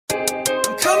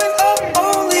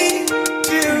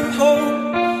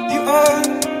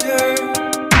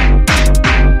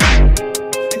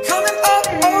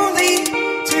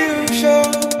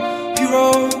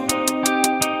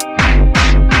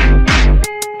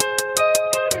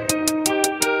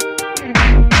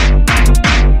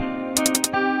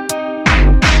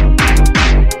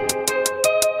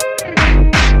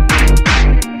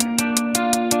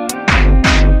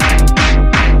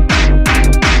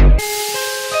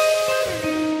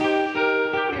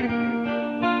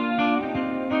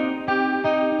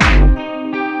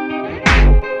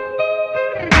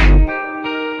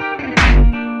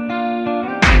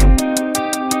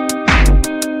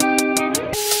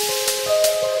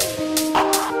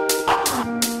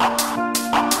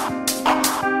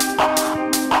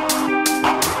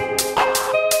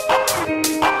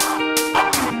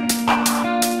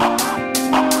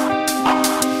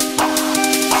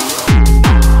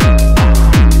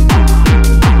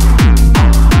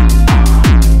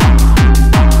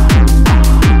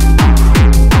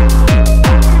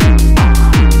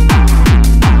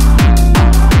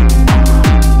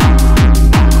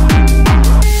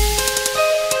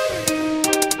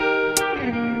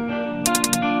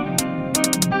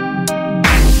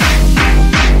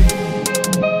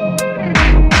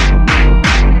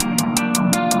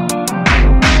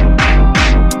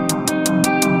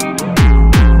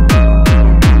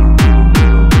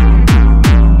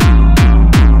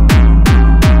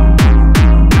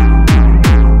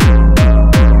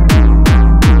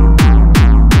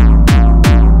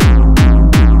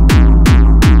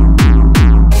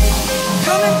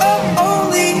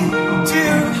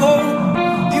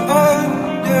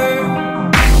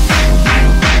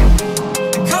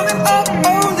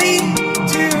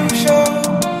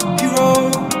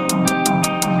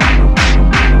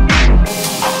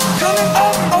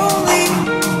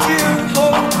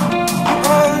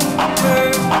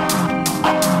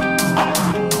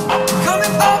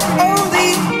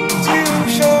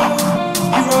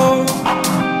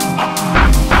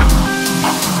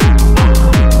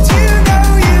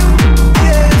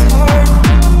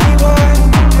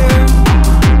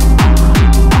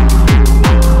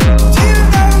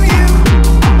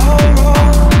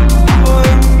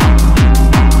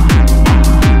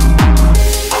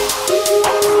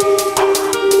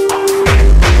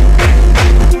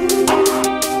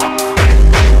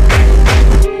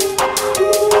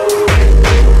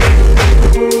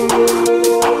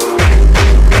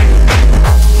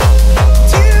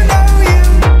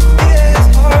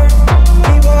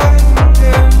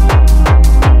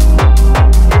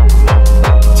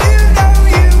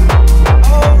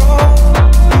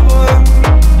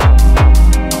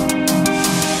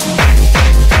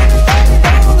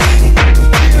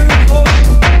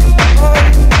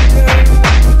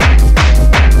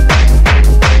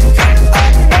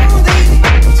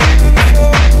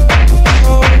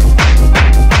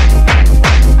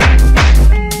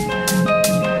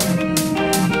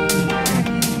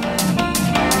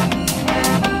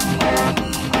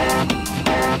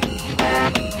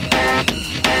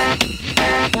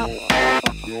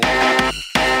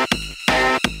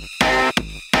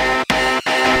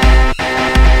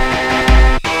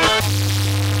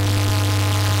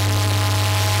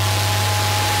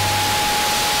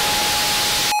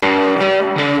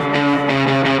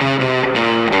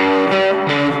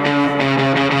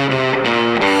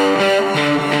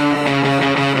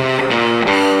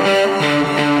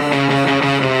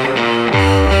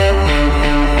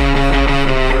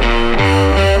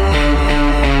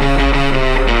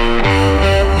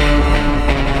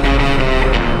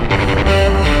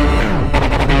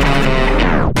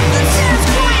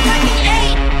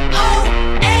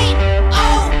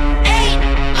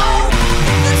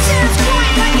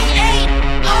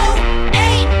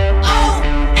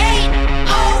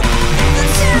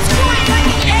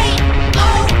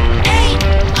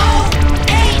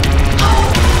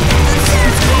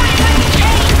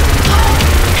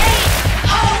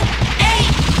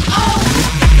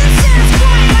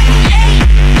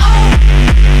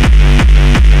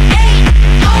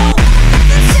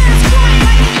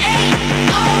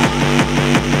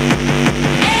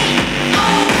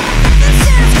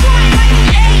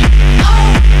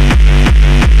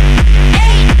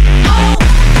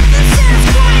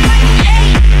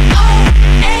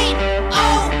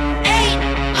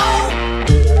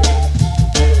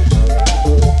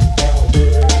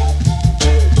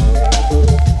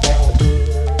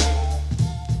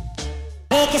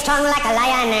tongue like a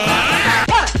lion.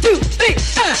 1, 2, 3,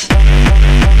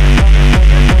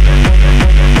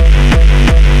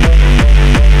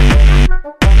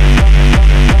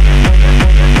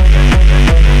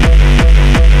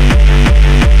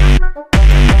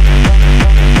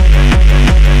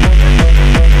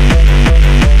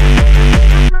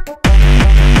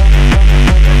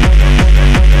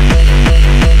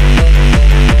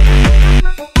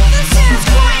 That sounds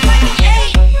quite like an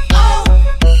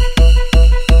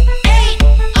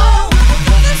 8-0.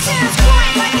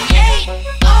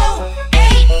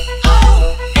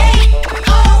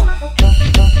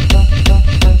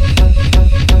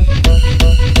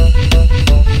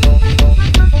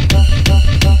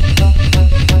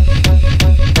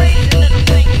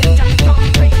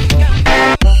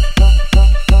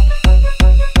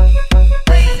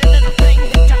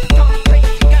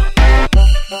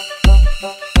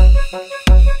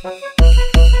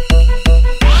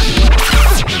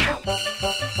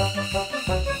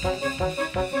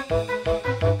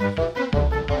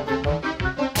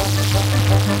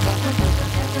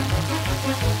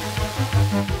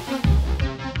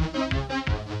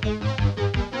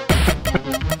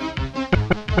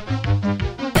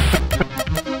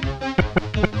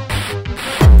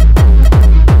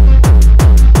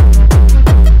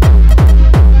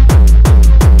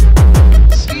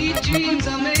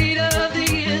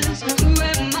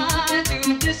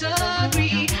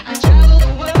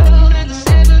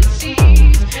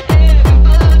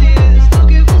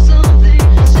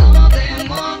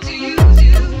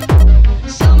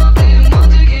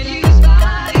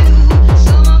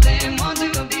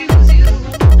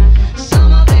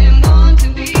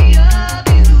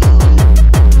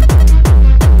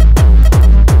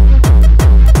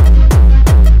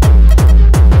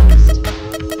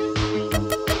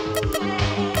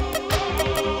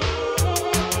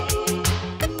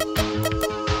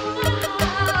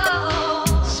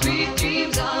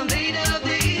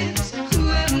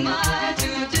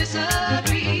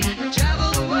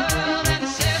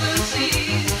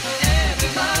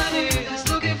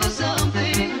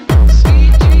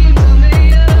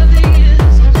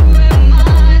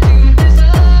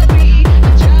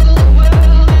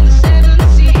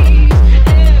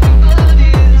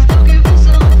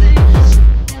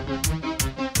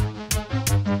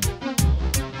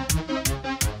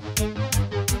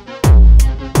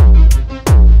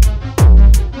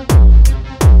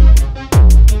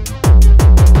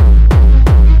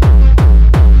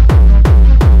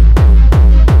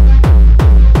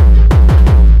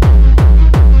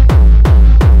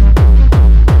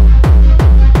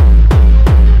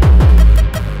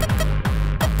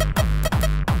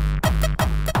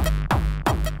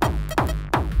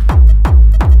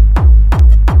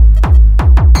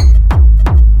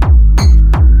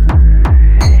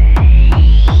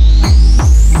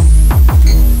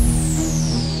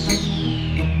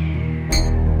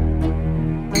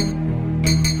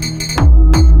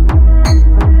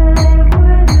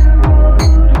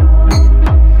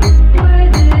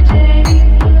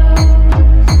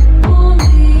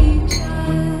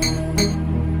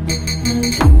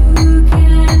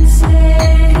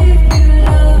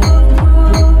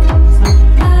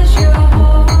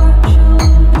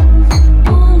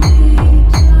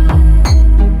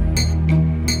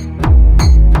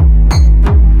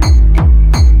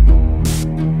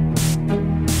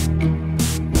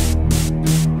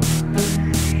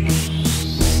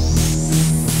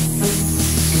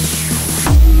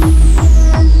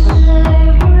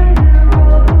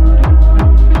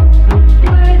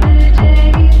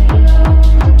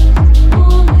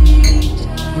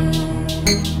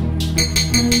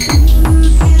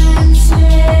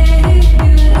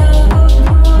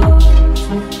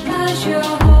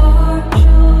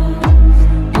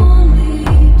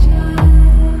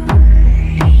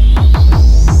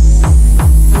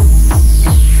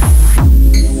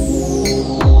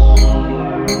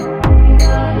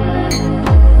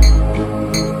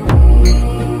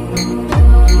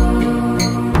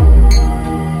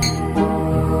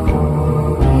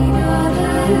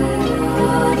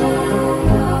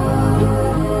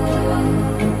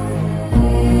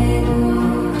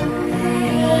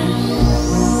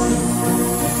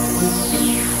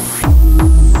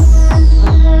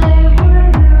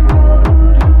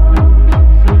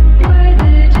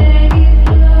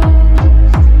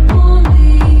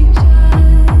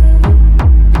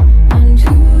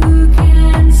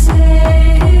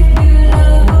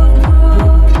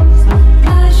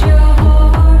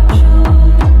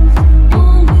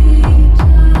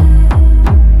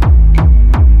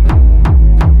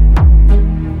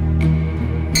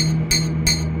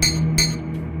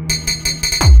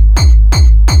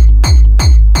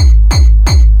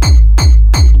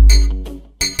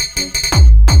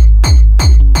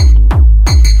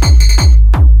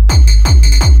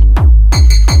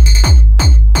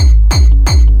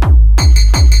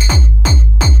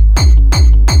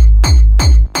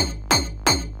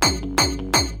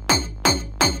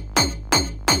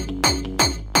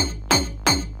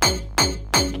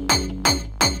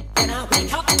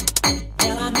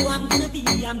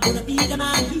 I'm gonna be the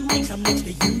man who wakes up next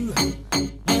to you.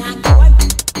 When I go out,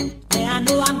 where I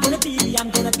know I'm gonna be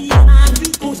the man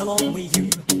who goes along with you.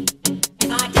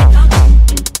 If I get drunk,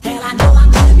 well I know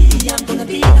I'm gonna be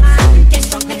the man who gets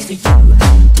drunk next to you.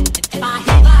 And if I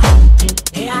heaver,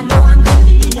 yeah I know I'm gonna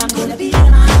be the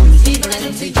man who's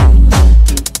heavering to you.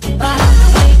 But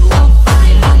I will walk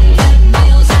 500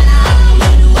 miles and I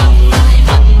will walk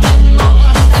 500 more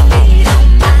to be the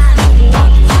man who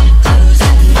walks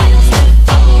 1,000 miles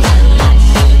before the light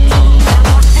should go. I'm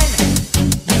walking,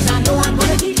 yes I know I'm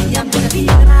gonna be the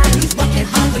man who's working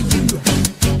hard for you.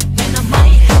 When the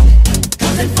money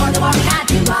comes in for the work I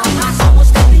do, I'll pass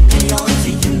almost every penny on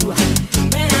to you.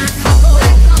 When I come home,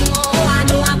 oh I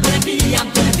know I'm gonna be the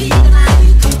man who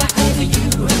comes back home for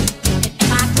you. And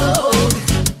if I go,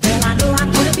 well I know I'm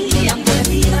gonna be the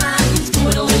man who's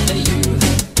going over you.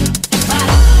 But I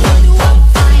would walk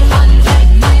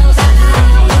 500 miles and I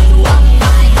would walk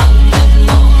 500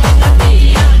 more to be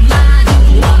a man who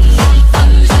walks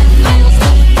 1,000 miles before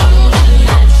the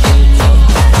light should go.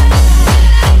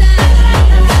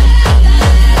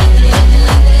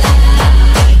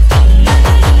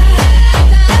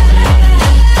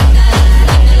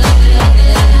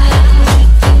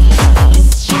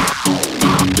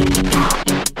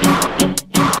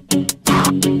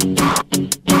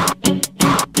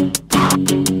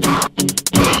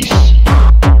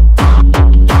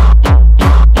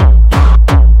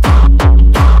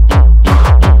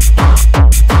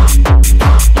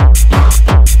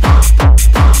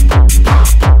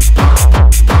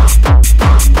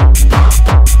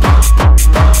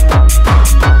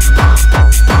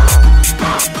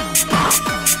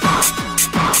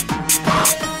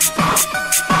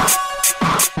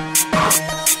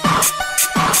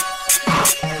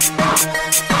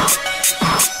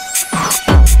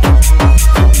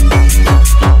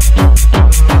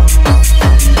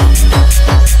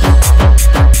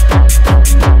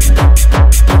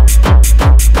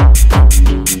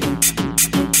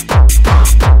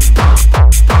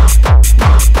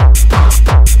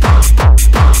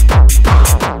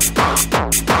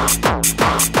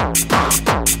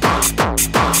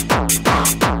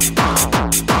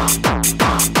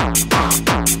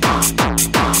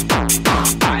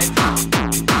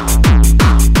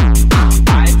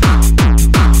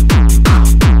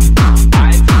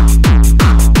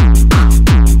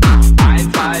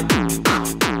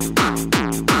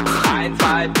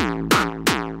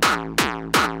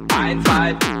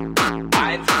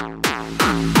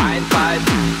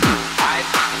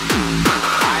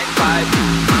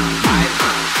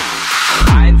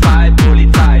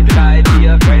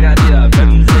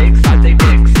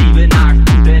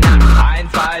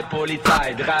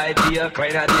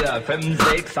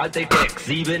 Hardtekk,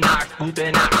 7, 8, gute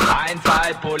Nacht. 1,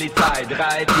 2, Polizei,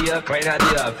 3, 4,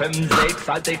 Grenadier, 5, 6,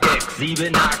 Hardtekk,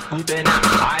 7, 8, gute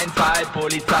Nacht. 1, 2,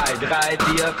 Polizei, 3,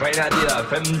 4, Grenadier,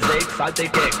 5, 6,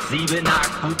 Hardtekk, 7,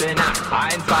 8, gute Nacht.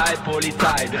 1, 2,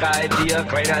 Polizei, 3, 4,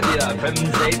 Grenadier, 5,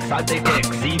 6,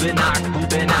 Hardtekk, 7, 8,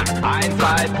 gute Nacht. 1,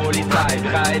 2, Polizei,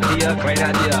 3, 4,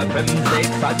 Grenadier, 5, 6,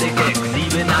 Hardtekk,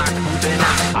 7, 8, gute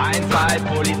Nacht. 1, 2,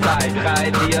 Polizei,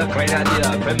 3, 4,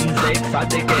 Grenadier, 5, 6,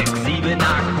 Hardtekk, 7,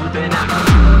 8, gute Nacht.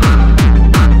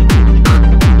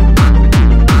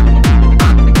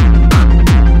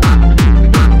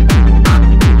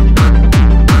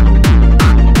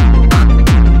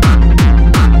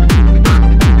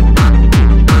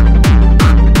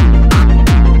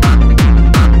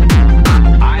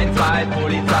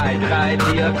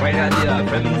 Grenadier,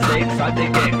 5, 6,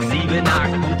 Hardtekk, 7,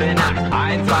 8, gute Nacht.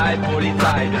 1, 2,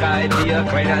 Polizei, 3, 4,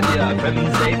 Grenadier, 5,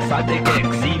 6, Hardtekk,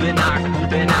 7, 8,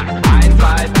 gute Nacht. 1,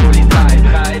 2, Polizei,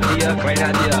 3, 4,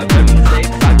 Grenadier, 5, 6,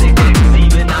 Hardtekk,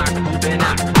 7, 8, gute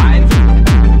Nacht. 1,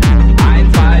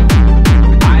 2, 1,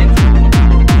 1,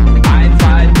 2, 1, 1,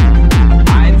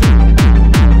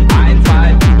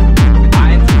 2,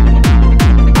 1, 1, 2, 1, 1, 2, 1,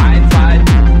 1, 2, 1, 1,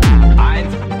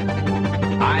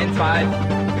 2, 1, 1, 2,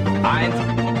 1, 2, 1, 2, 1, 2, 1, 2, 1, 2, 1, 2, 1, 2, 1, 2,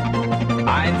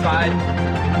 1,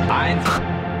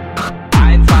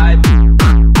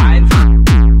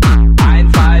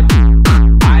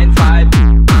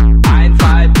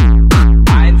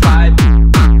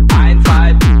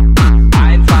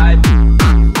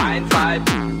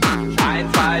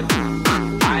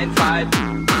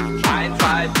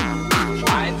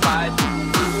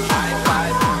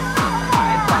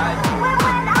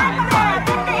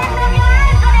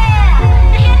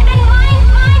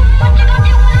 What you got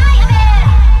to lie a bit?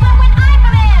 But when I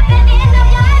come in, at the end of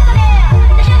your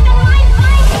life,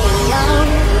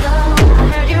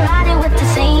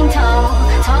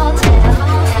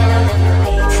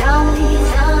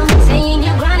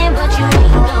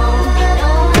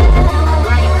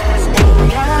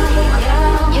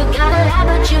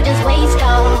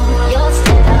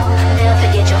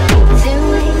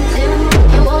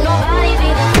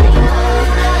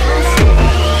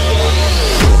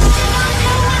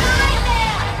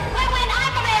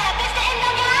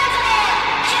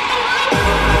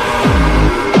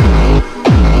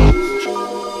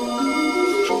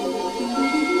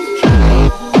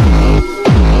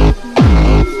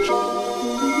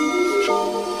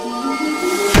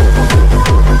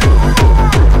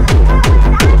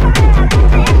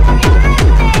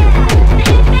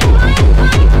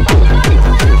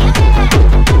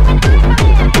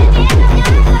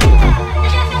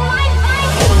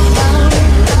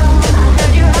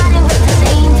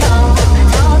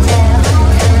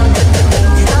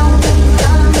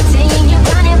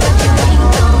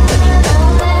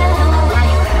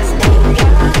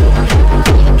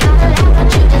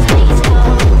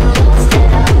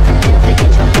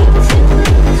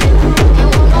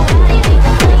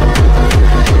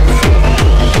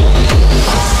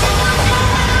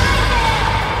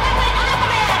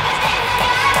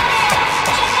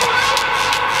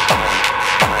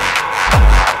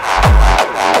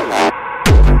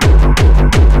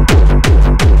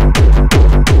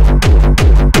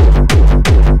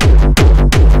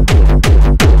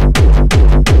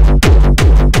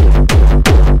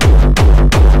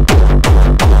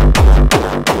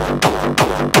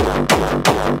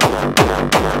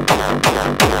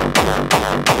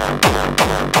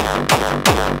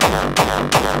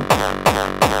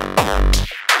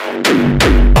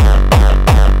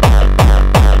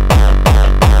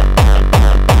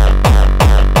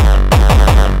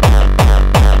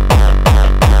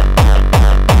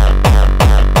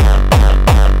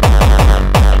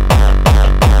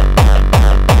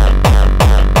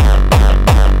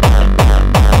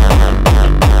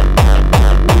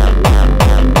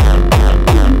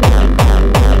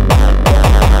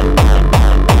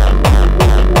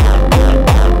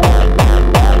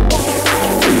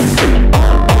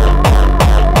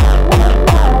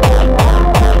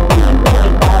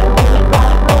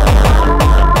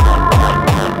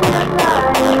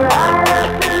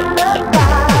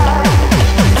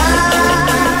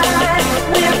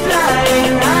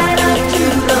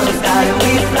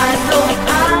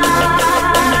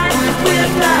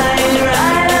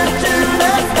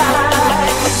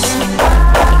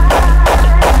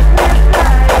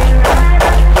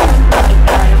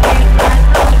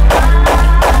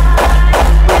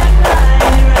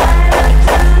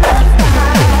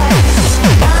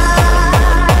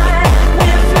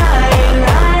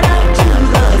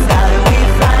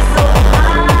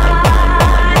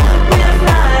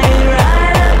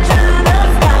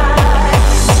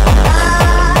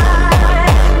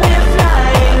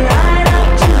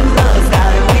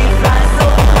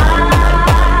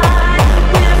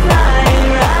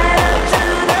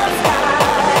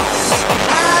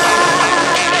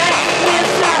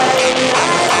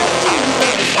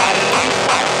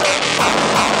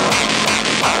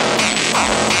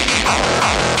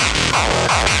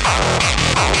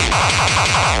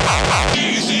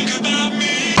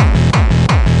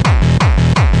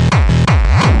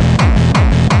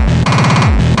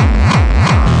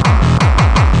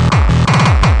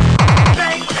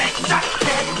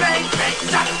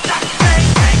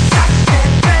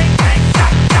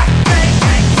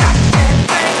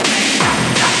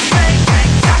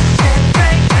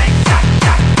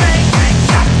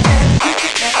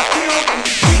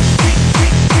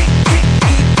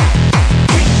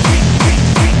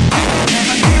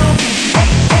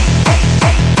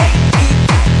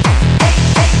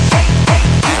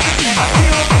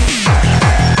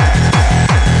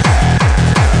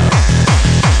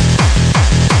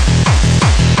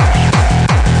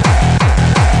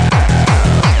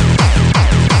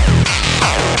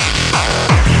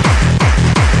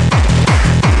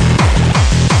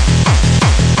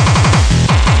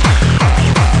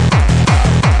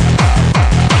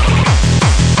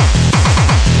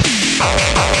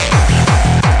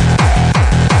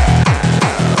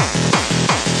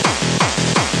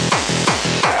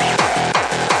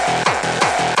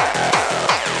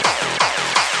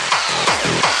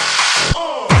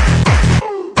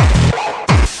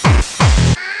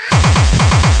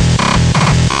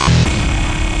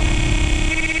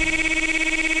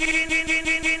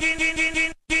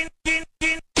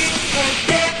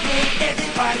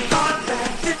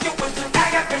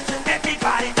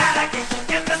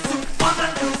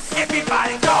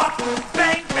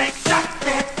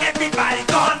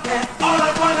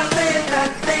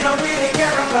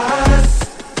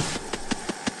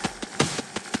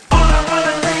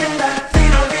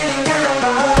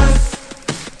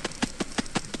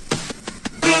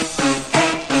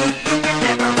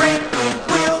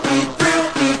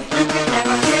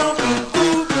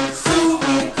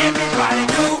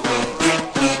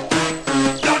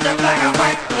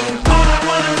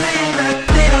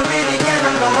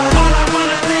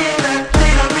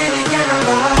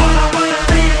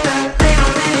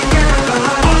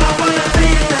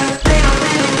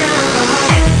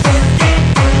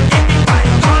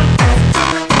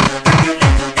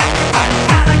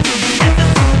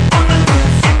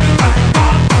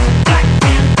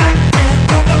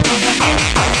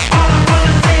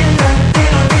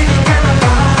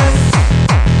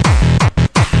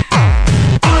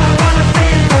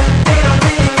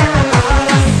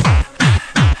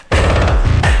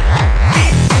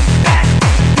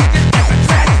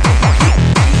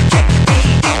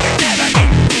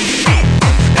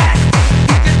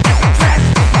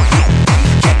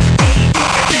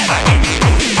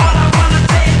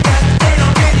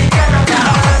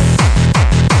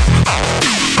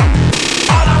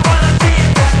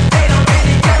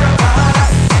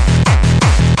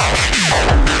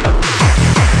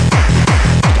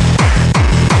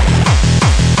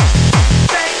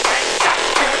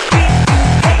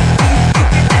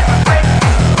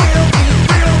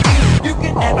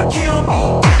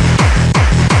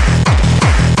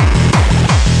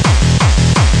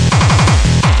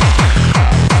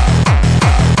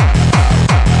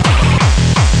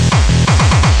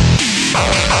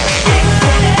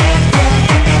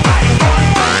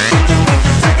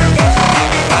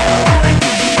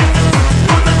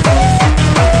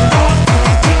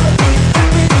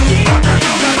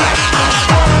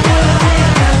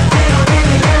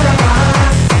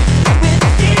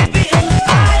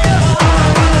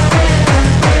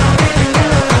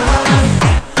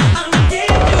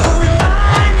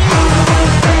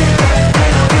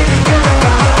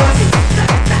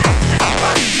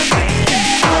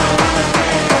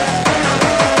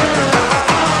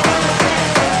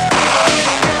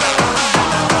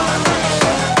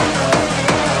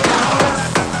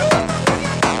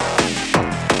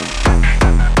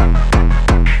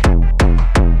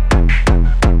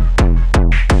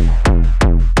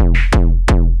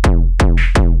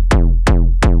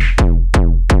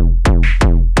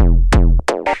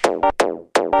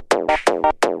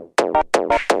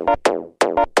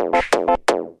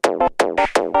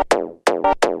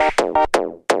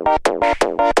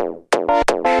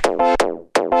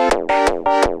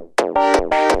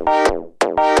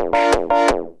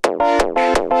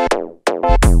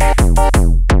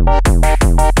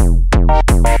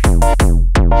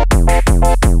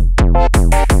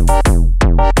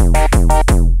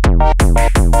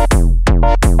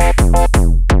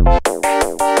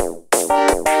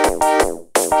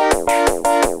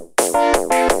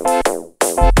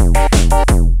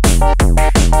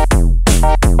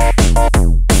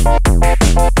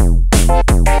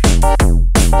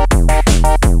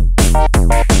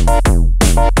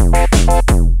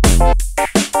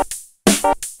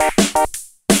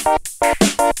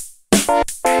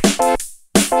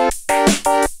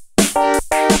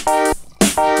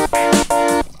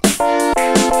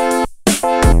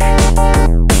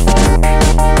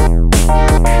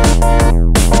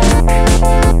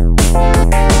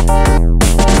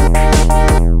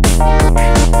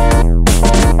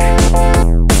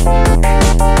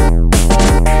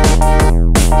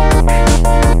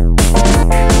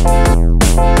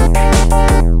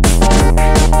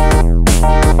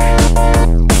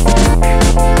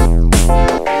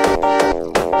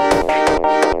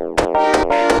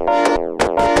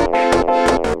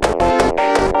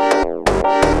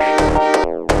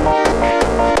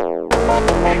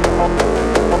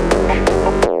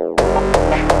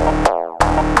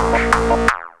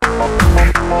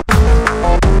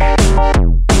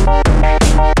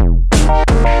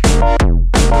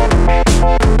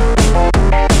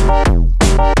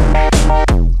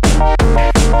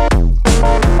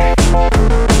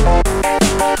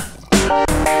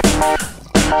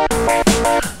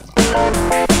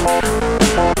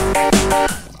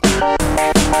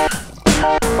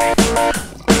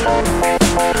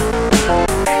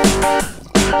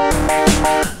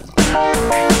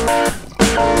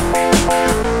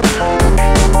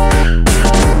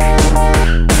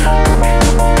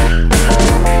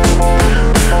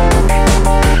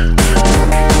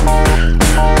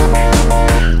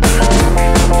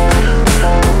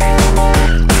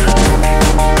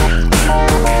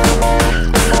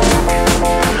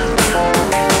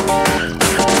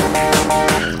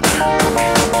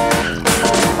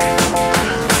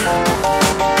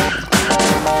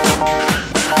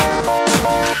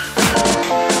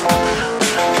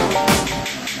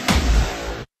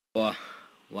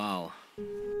 Wow.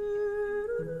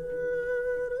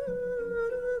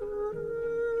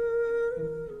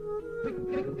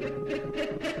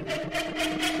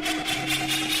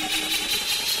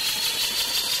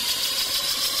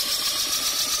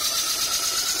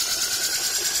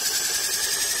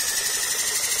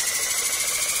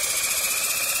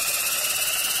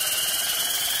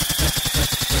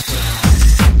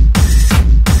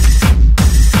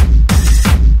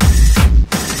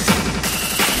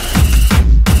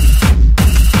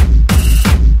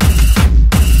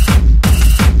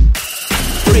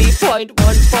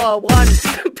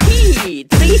 3.141 P.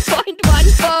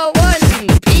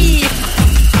 3.141 P.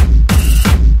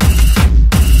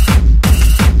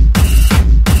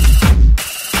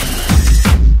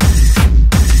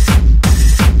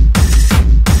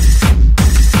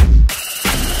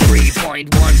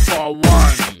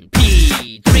 .141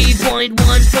 P.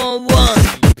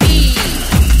 3.141 P.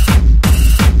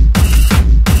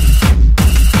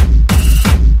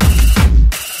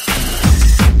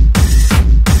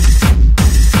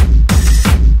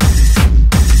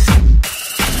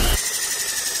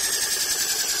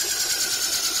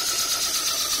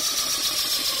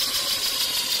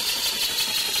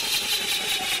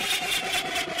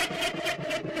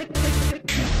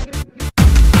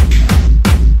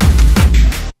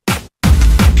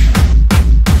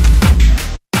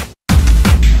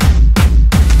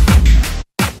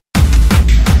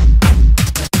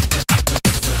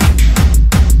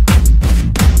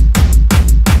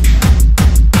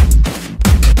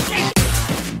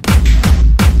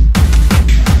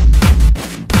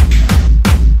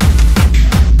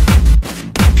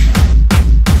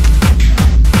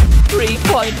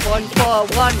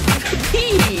 3.141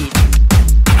 P.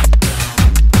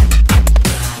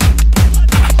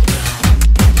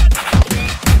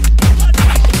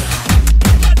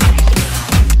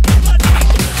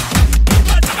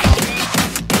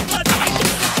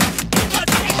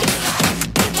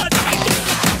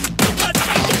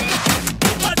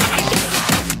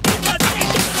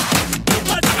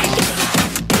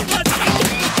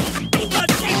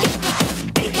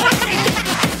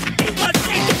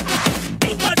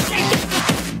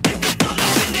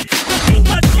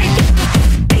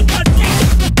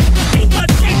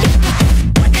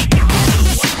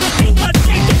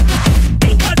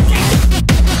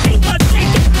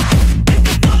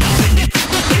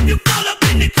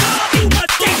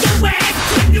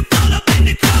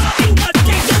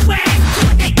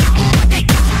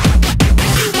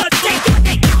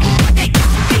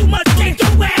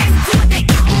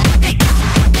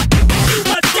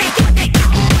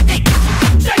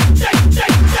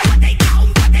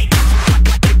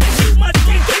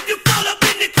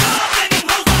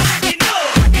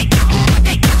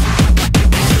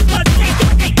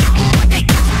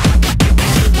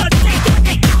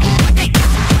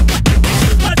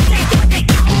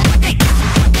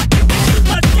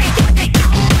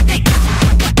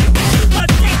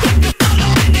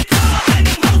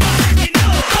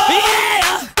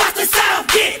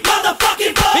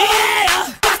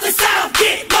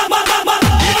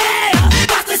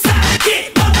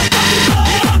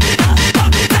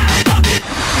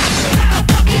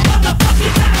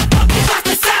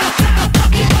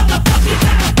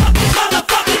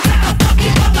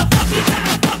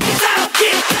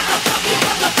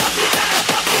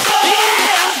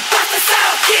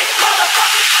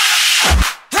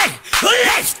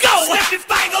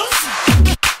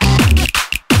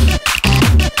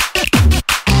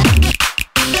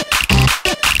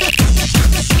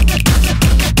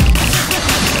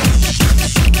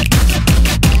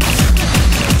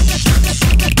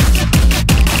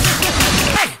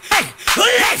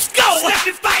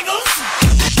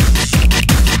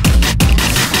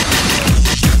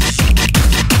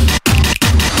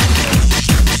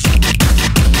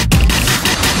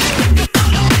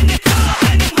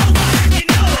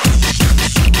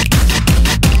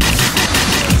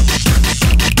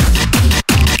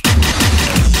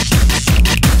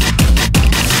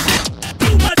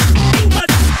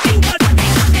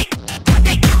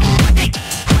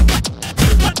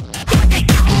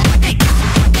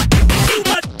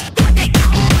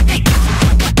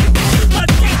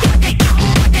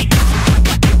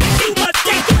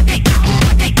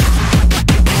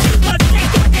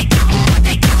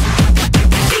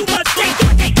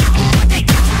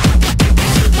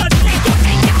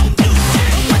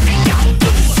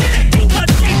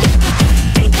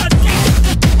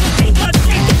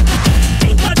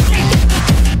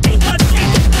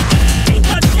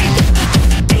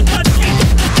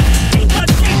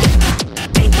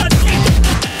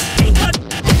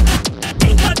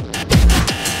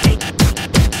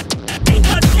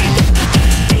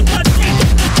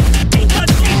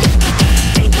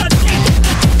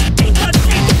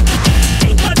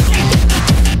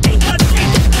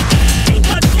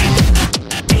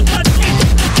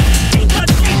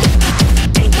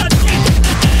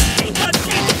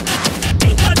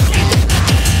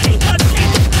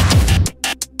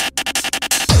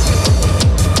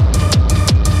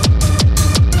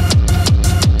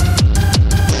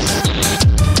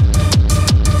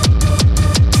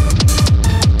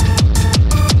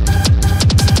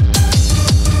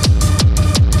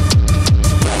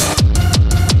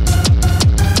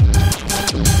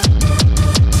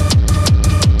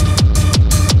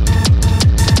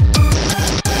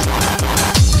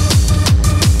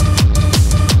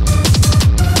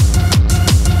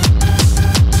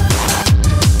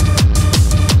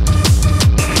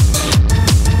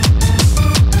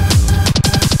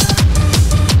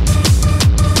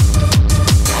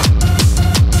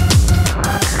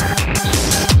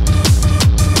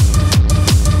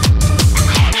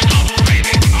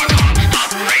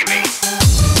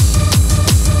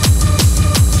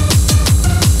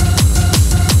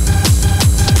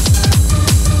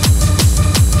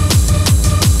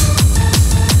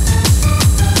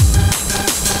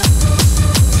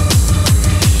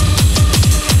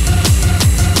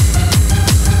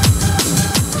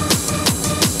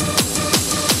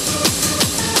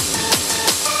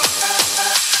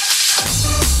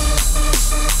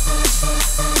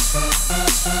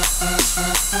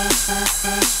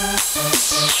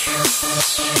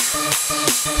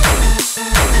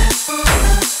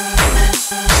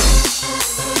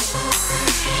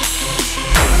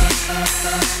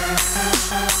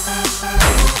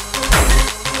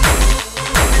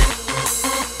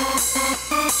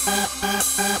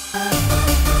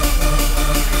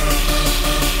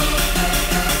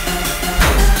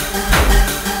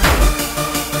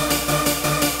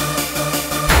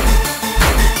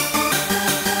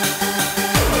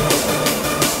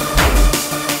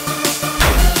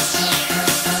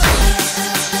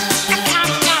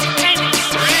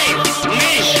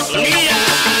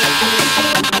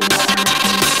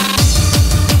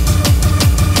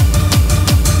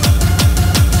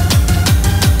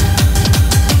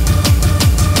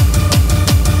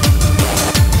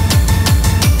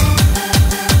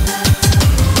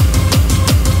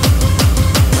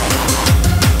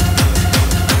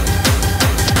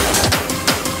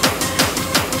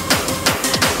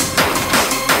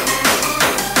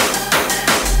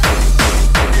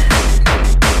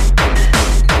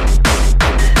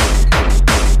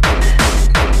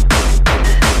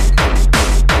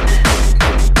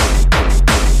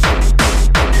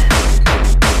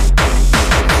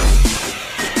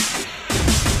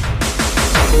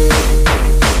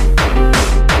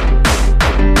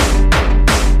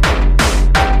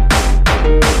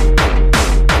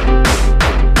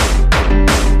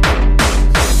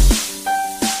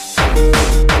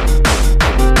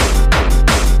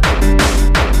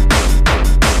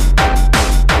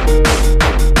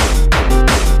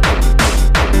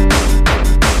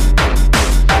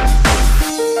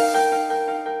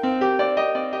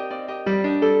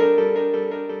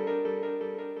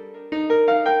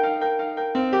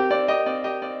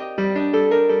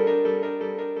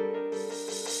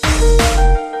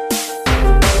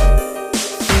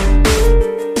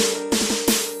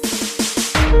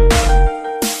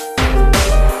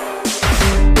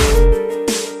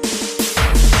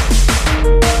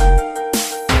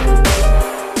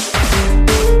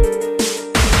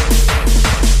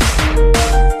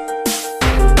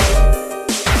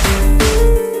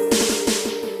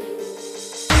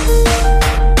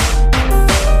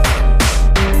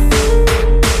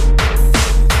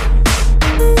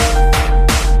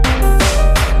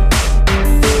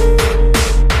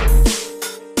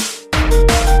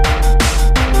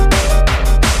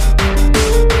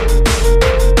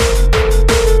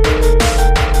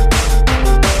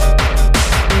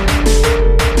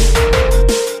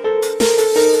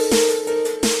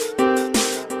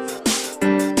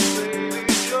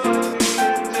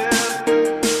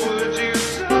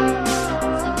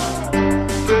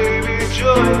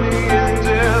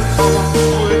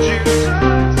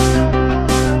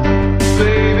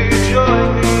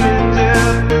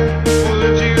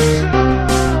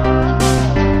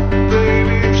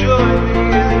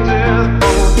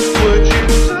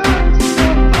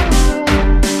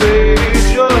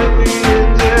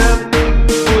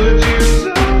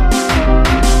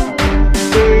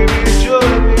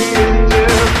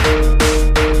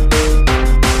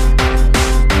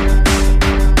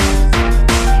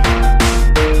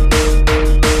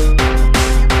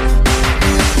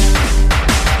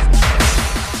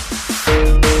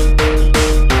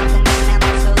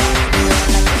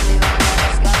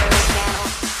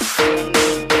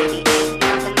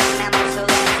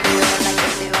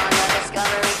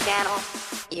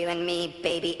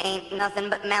 nothing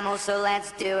but mammals, so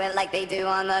let's do it like they do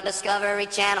on the Discovery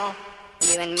Channel.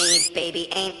 You and me, baby,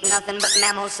 ain't nothing but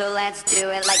mammals, so let's do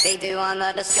it like they do on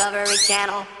the Discovery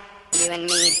Channel. You and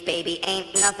me, baby,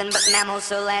 ain't nothing but mammals,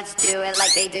 so let's do it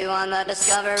like they do on the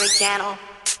Discovery Channel.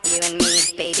 You and me,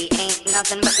 baby, ain't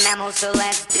nothing but mammals, so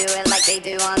let's do it like they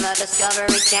do on the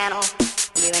Discovery Channel.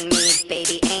 You and me,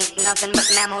 baby, ain't nothing but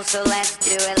mammals, so let's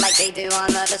do it like they do on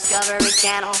the Discovery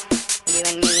Channel. You and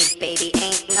me, baby,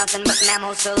 ain't nothing but mammals,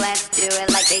 so let's do it like they do on the Discovery Channel. You and me, baby, ain't nothing but mammals, so let's do it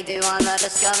like they do on the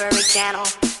Discovery Channel.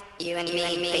 You and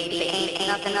me, baby, ain't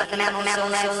nothing but mammals,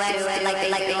 so let's do it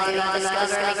like they do on the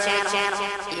Discovery Channel.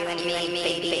 You and me,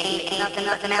 baby, ain't nothing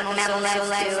but mammals, so let's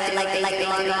do it like they do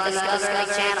on the Discovery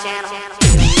Channel. You and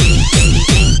me, baby,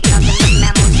 ain't nothing but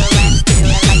mammals, so let's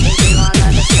do it like they do on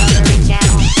the Discovery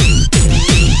Channel. You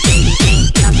and me, baby,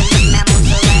 ain't nothing but mammals,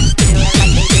 so let's do it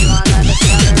like they do on the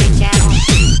Discovery Channel.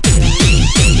 You and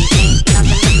me, baby, ain't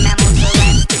nothing but mammals, so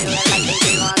let's do it like they do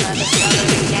on the Discovery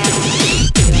Channel.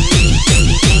 You and me,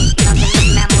 baby, ain't nothing but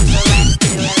mammals, so let's do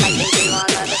it like they do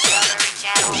on the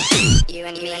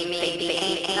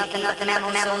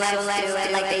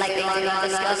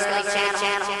Discovery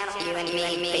Channel. You and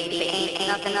me, baby, ain't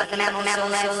nothing but mammals,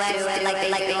 so let's do it like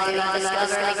they do on the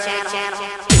Discovery Channel.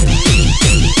 You and me,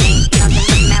 baby, ain't nothing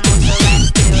but mammals, so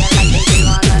let's do it like they do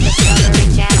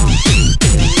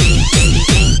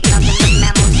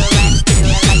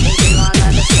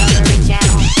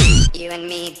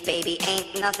baby,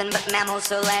 ain't nothing but mammals,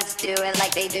 so let's do it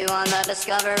like they do on the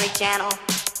Discovery Channel.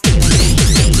 You and me,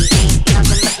 baby, ain't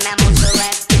nothing but mammals, so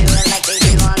let's do it like they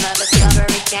do on the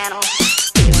Discovery Channel.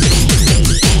 You and me,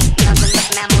 baby, ain't nothing but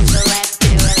mammals, so let's do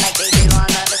it like they do on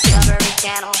the Discovery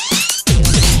Channel. You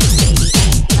and me, baby,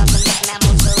 ain't nothing but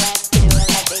mammals, so let's do it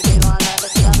like they do on the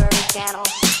Discovery Channel.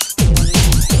 You and me,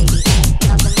 baby, ain't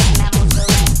nothing but mammals, so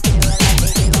let's do it like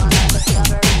they do on the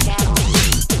Discovery Channel.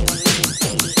 You and me,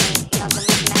 baby, ain't nothing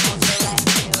but mammals, so let's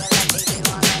do it like they do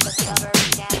on the Discovery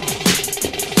Channel.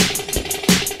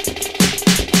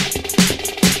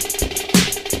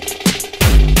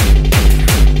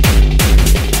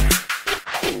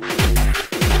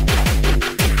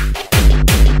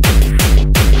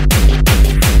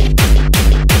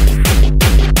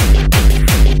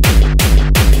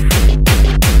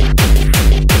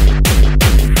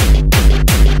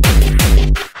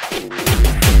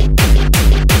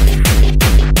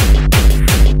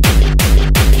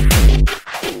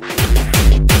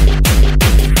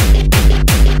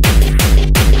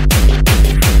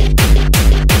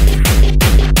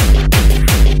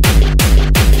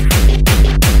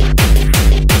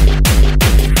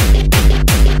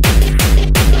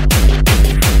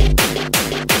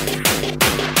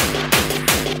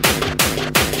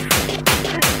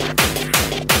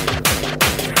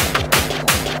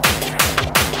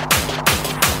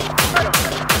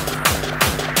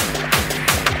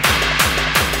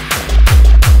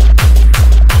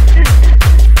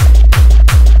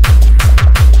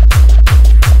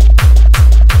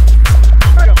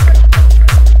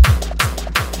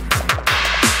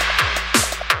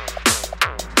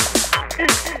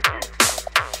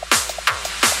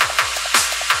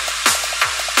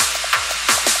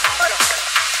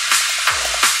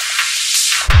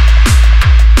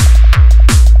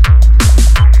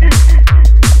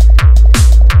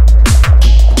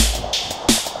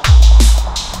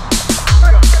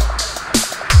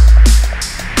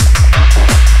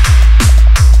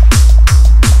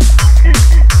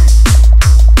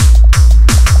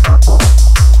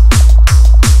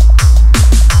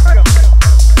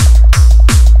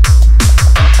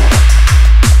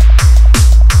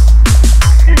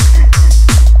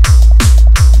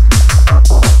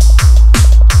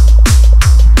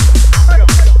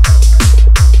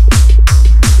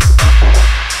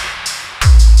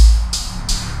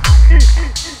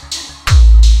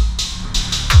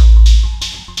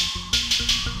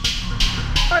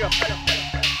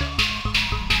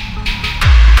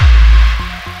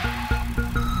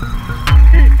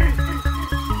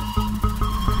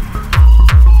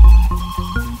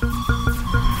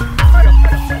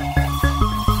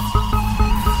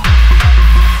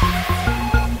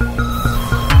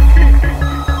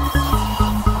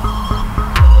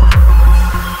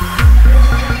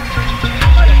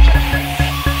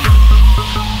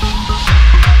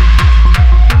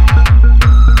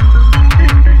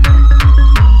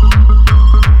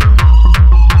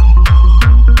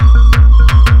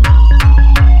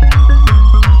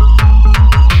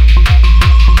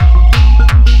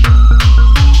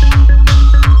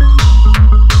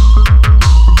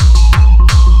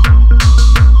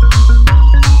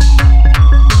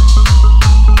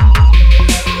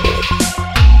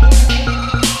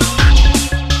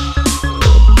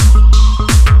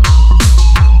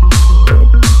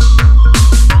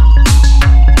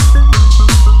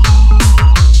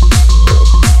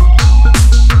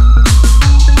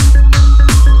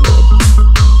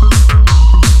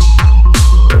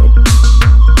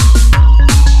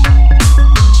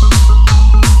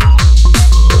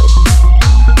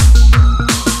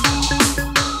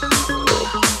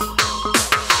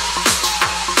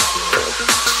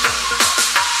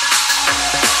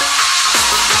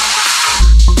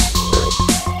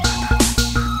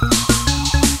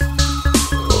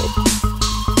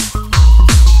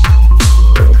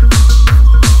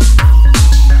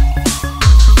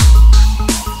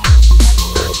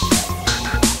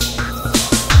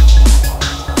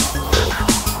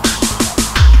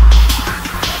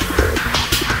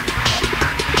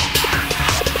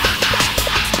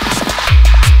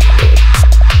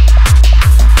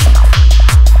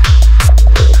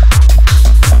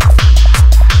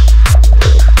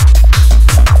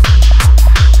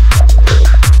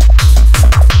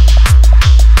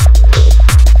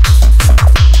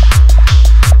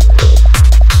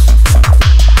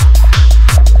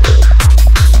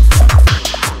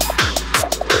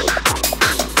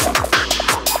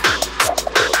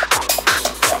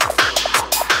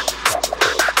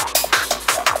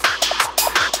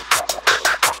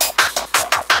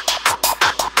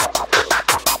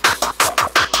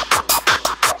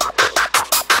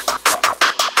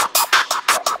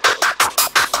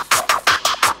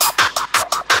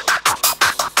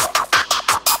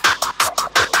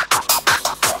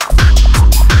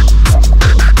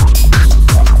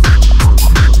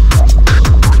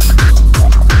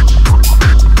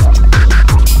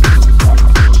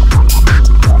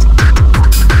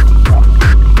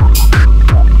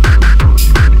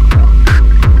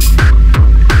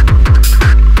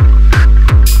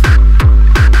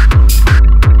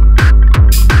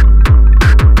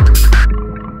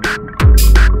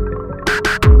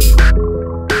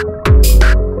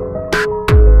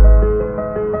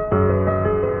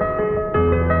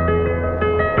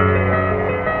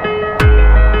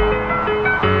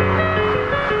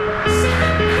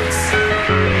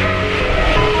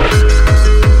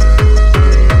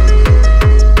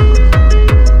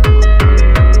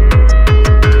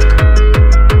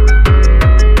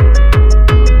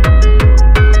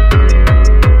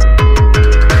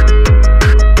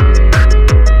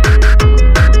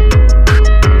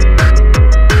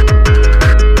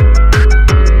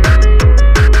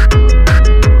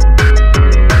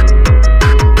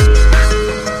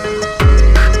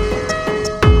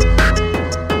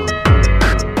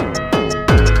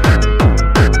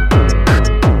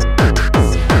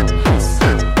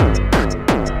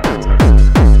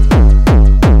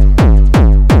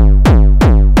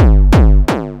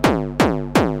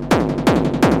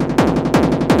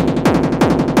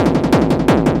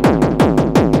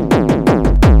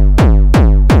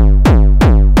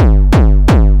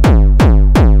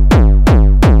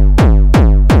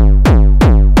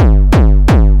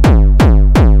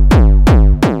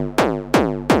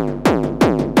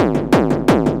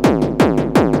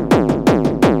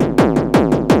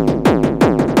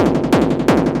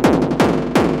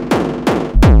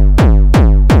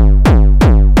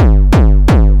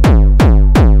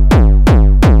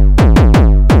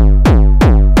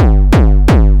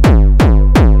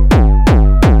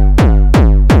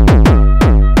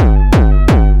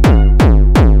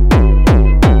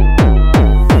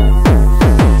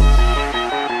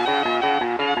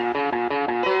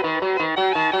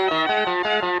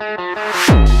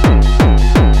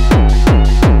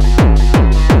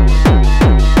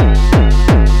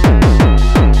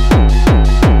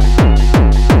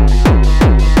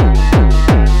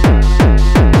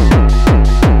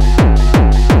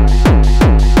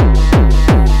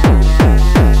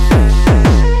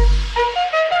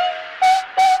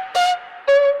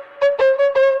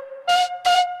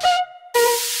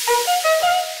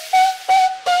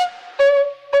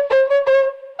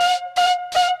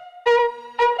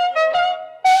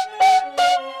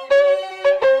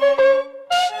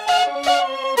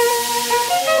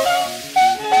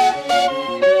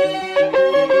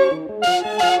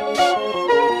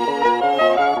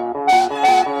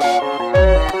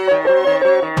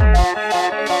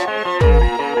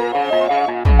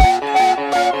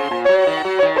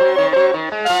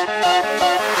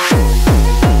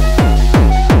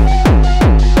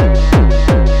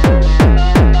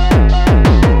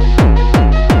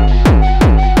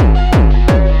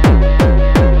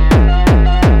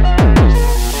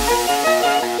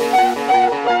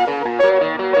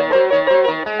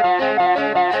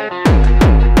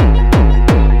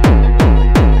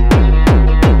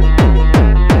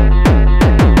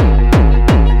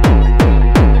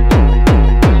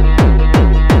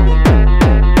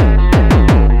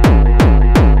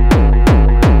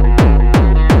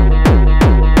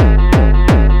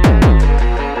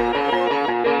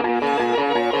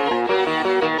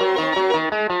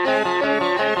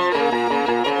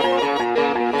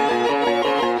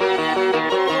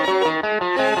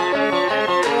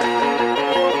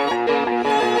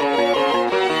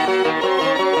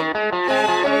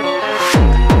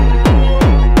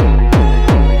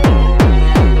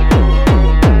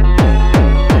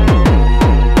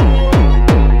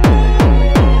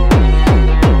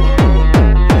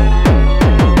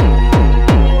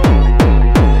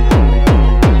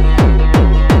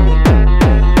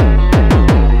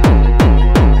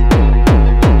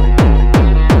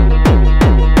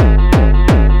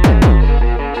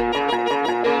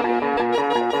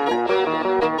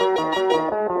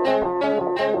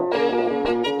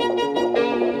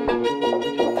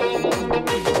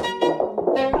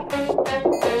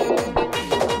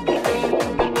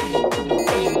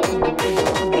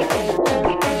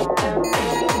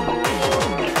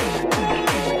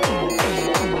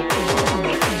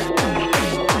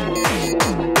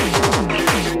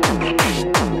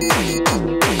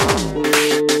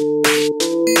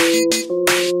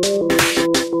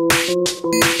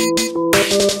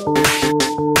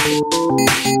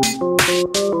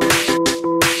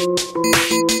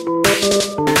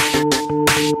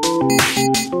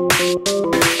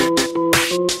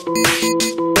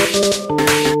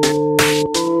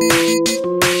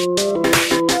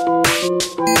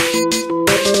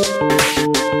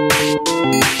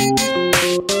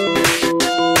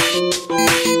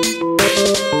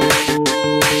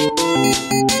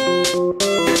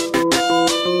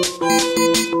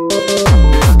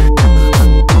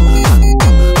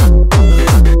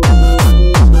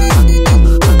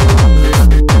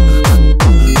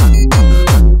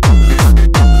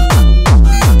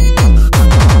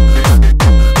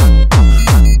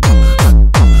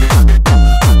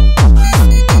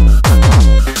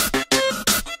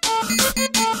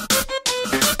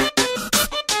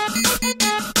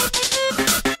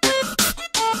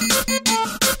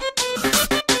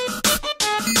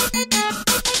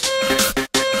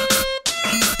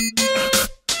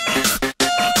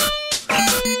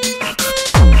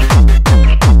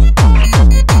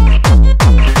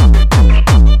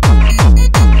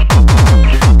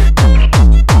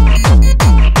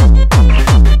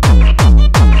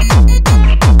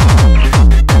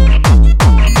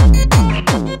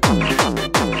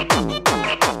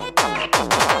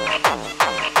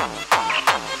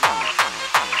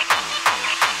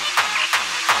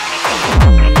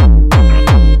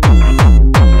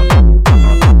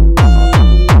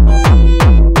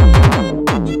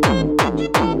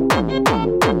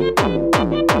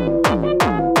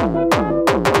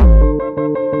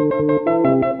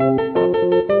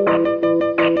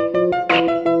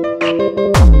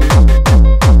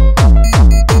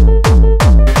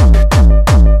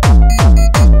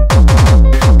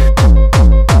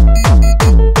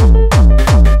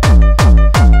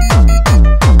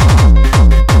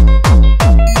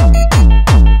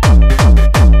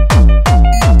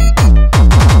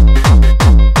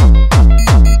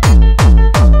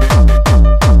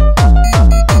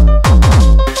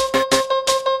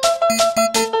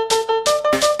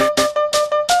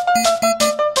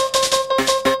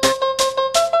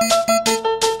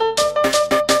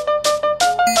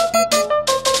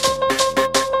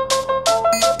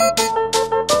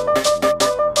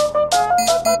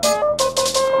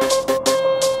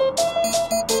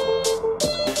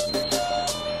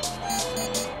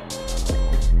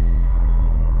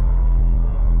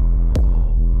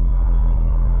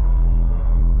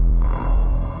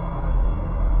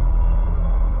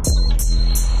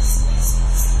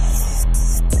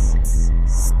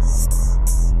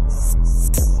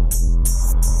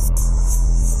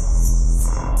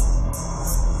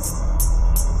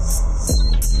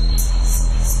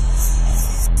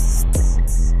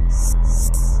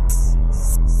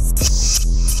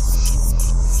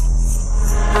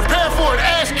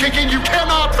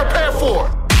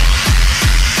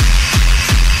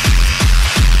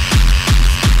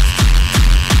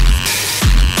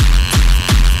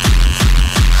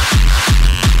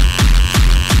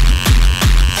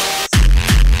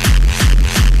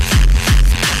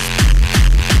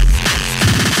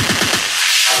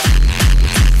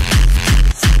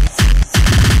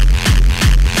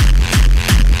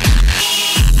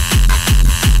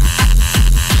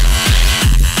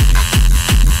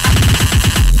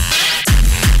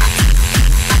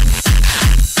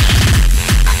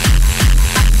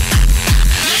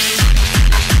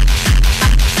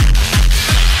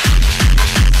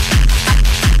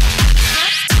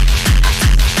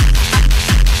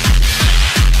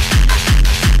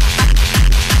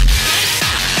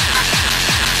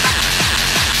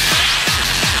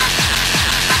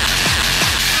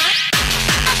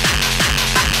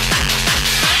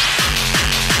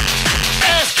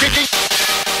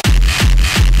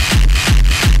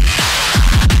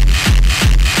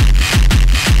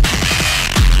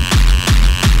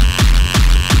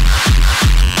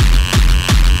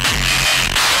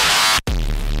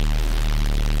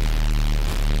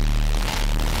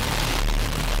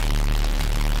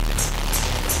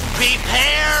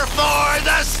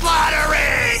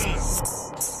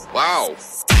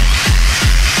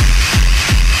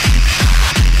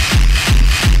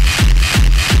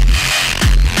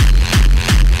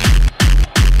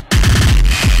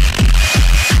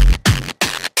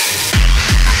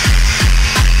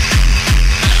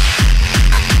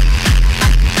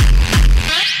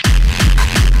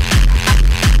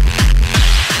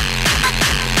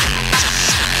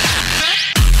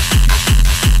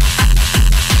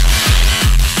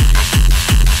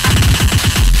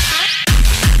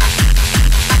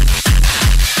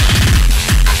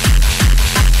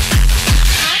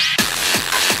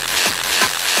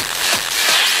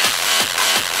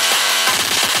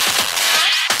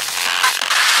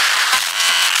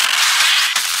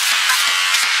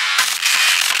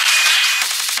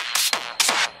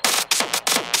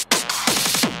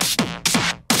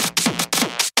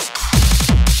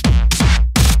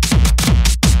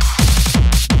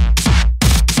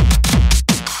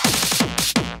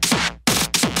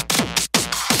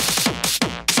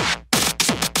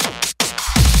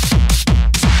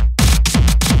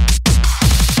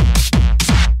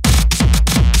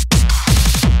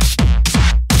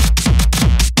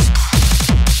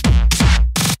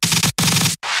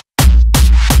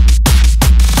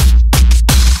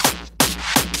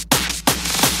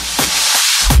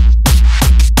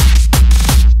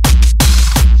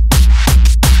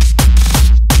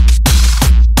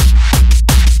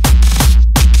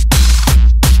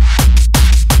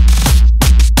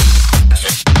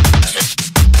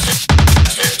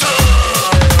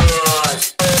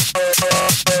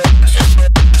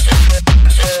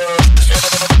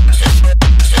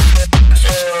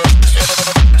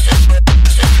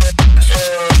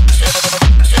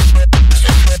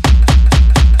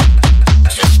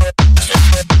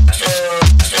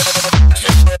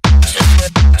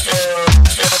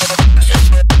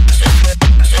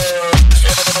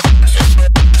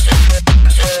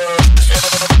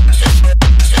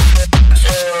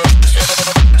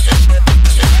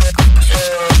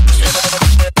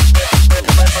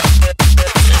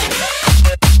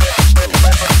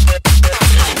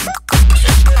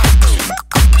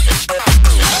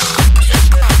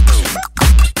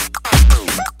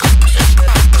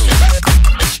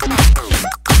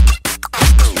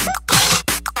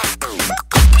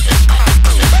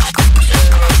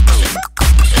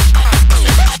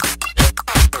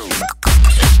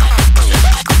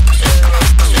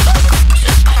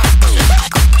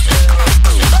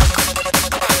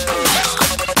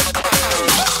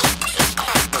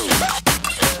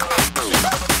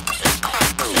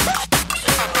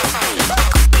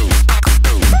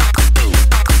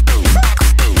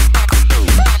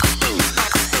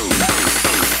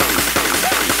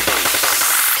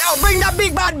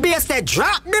 bad bass, they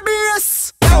drop the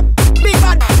bass. Yo, big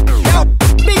bad, yo,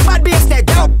 big bad bass, they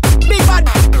yo, big bad,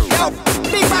 yo,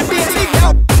 big bad bass,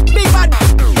 yo, big bad,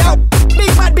 yo,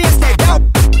 big bad bass, they yo,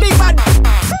 big bad,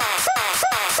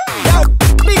 yo,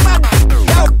 big bad,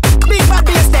 yo, big bad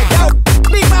bass, they yo,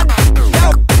 big bad,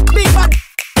 yo, big bad,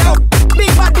 yo,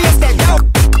 big bad bass, they yo,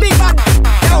 big bad,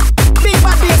 yo, big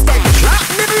bad bass, they drop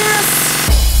the bass.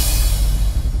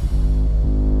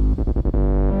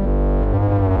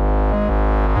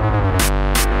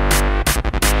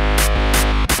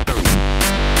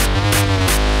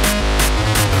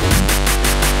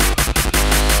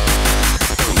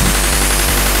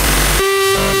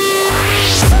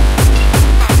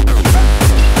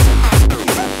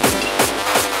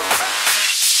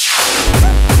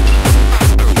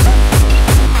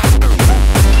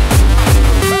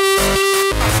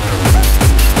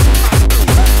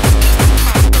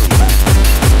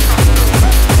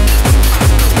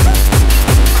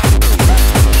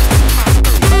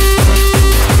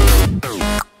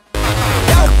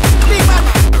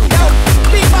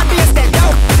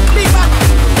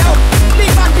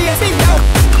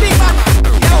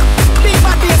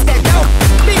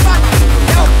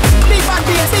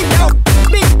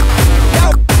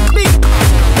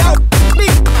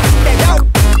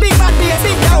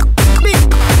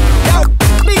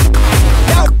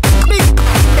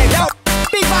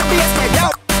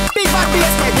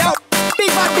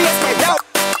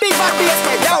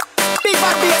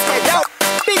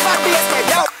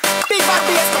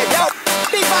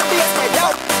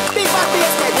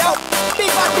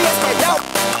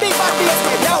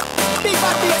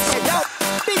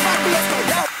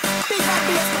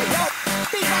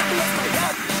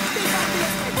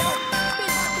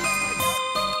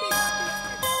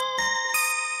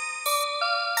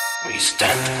 We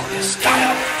stand for the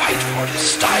style, fight for the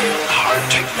style,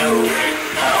 Hardtekk no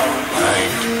in our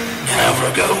mind. Never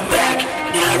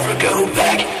go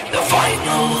back, the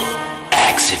final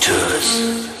exitus.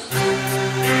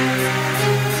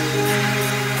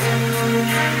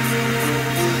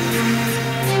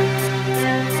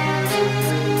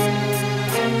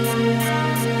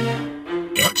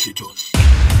 Exitus.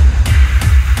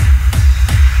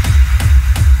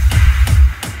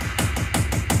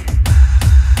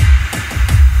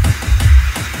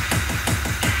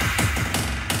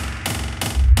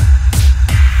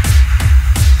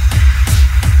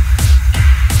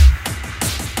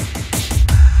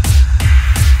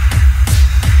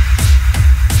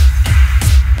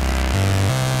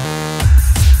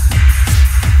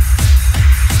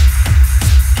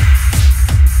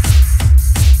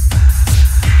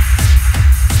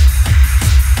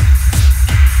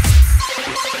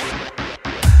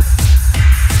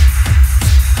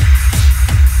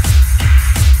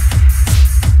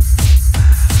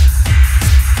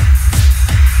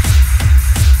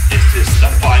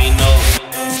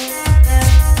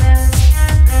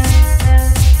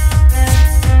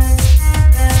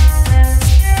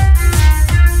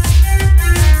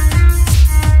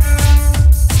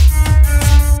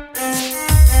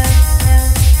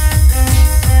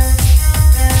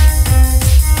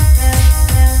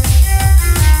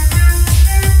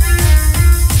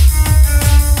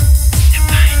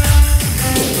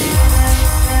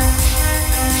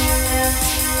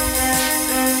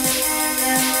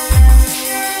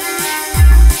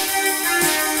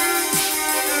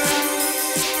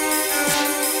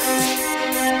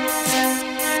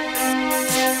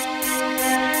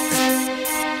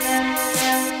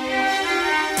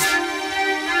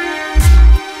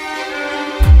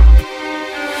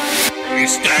 We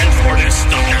stand for this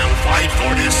stuff and fight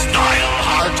for this style.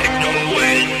 Hardtekk no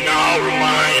in our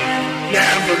mind.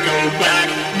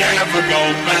 Never go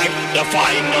back, the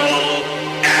final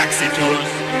exitus.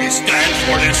 We stand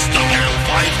for this stuff and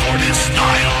fight for this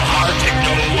style. Hardtekk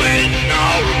no in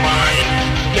our mind.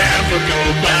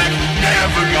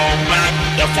 Never go back,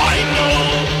 the final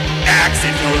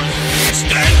exitus. We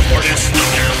stand for this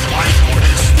stuff and fight for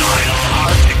this style.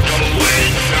 Hardtekk no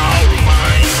in our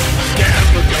mind.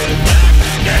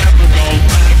 Never go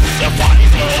back, the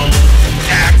final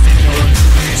exitus.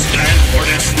 We stand for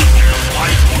this stuff and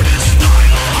fight for this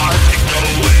style. Hardtekk no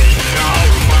in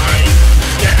our mind.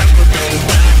 Never go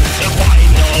back, the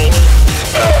final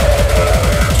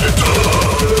exitus.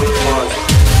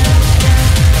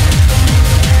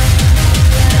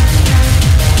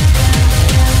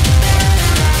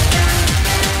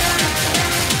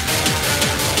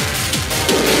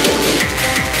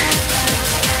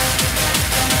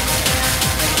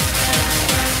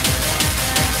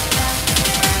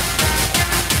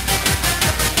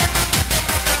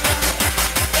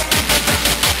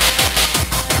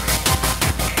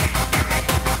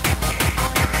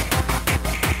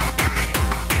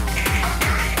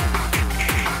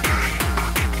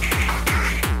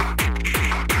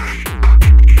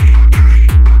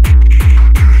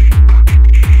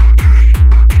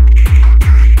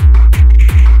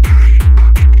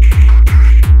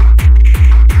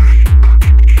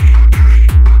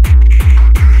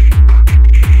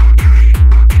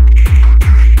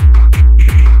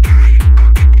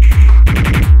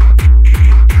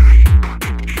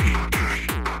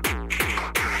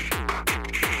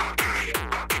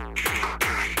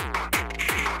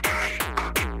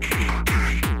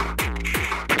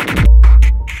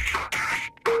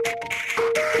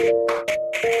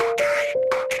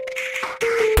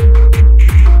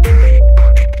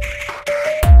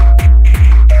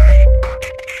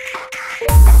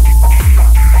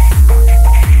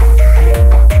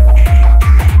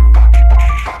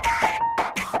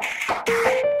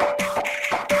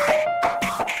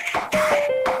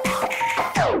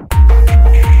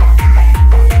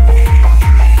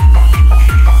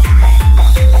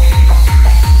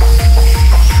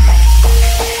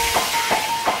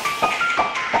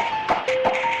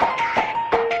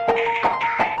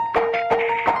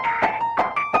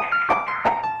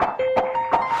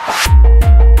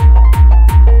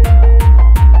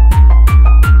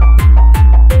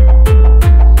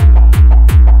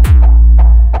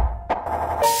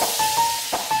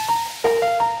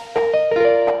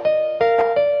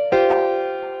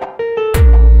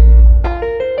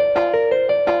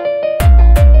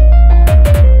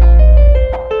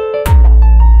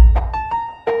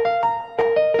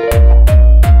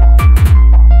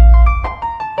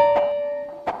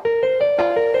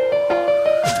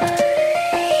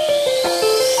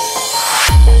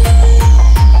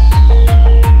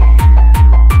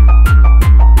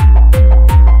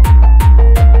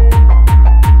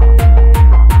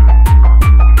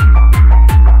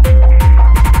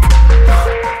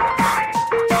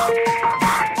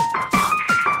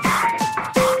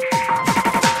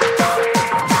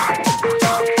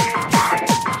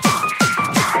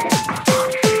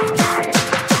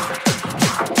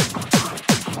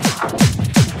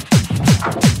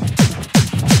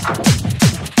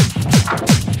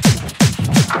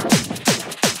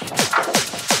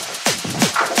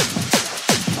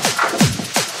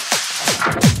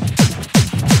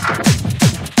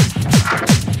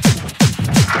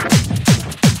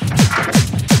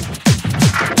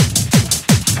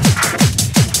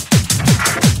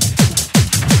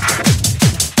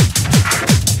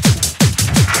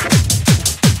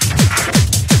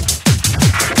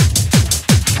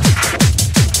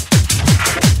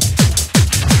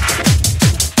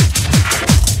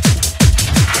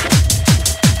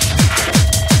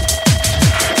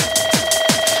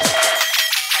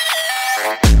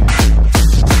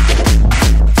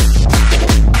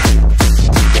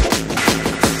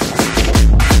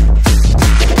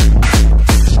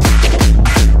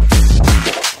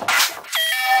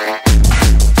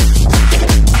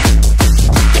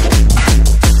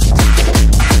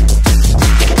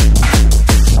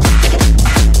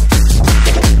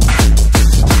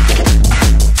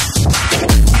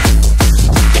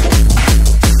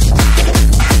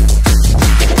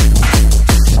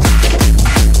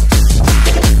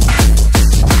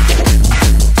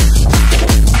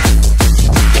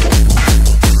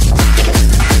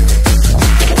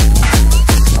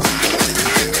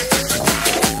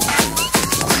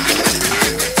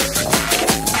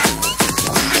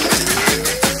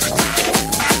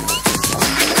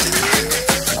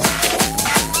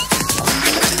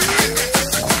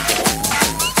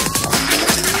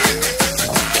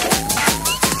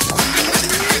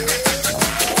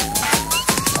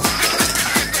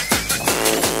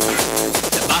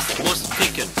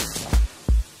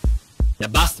 Der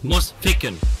Bass muss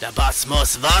ficken. Der Bass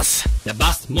muss was? Der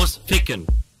Bass muss ficken.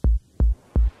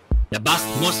 Der Bass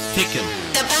muss ficken.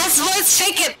 Der Bass muss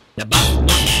ficken. Der Bass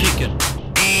muss ficken.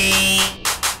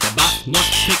 Der Bass muss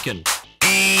ficken.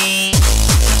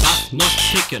 Der Bass muss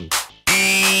ficken.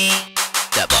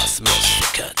 Der Bass muss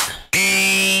ficken.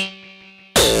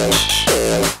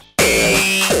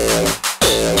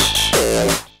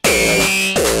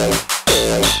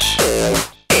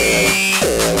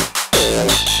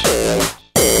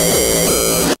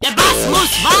 Der Bass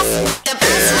muss was? Der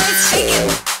Bass muss ficken.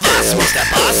 Was muss der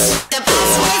Bass? Der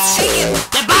Bass muss ficken.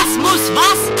 Der Bass muss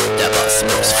was? Der Bass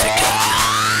muss ficken.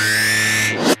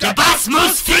 Der Bass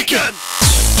muss ficken!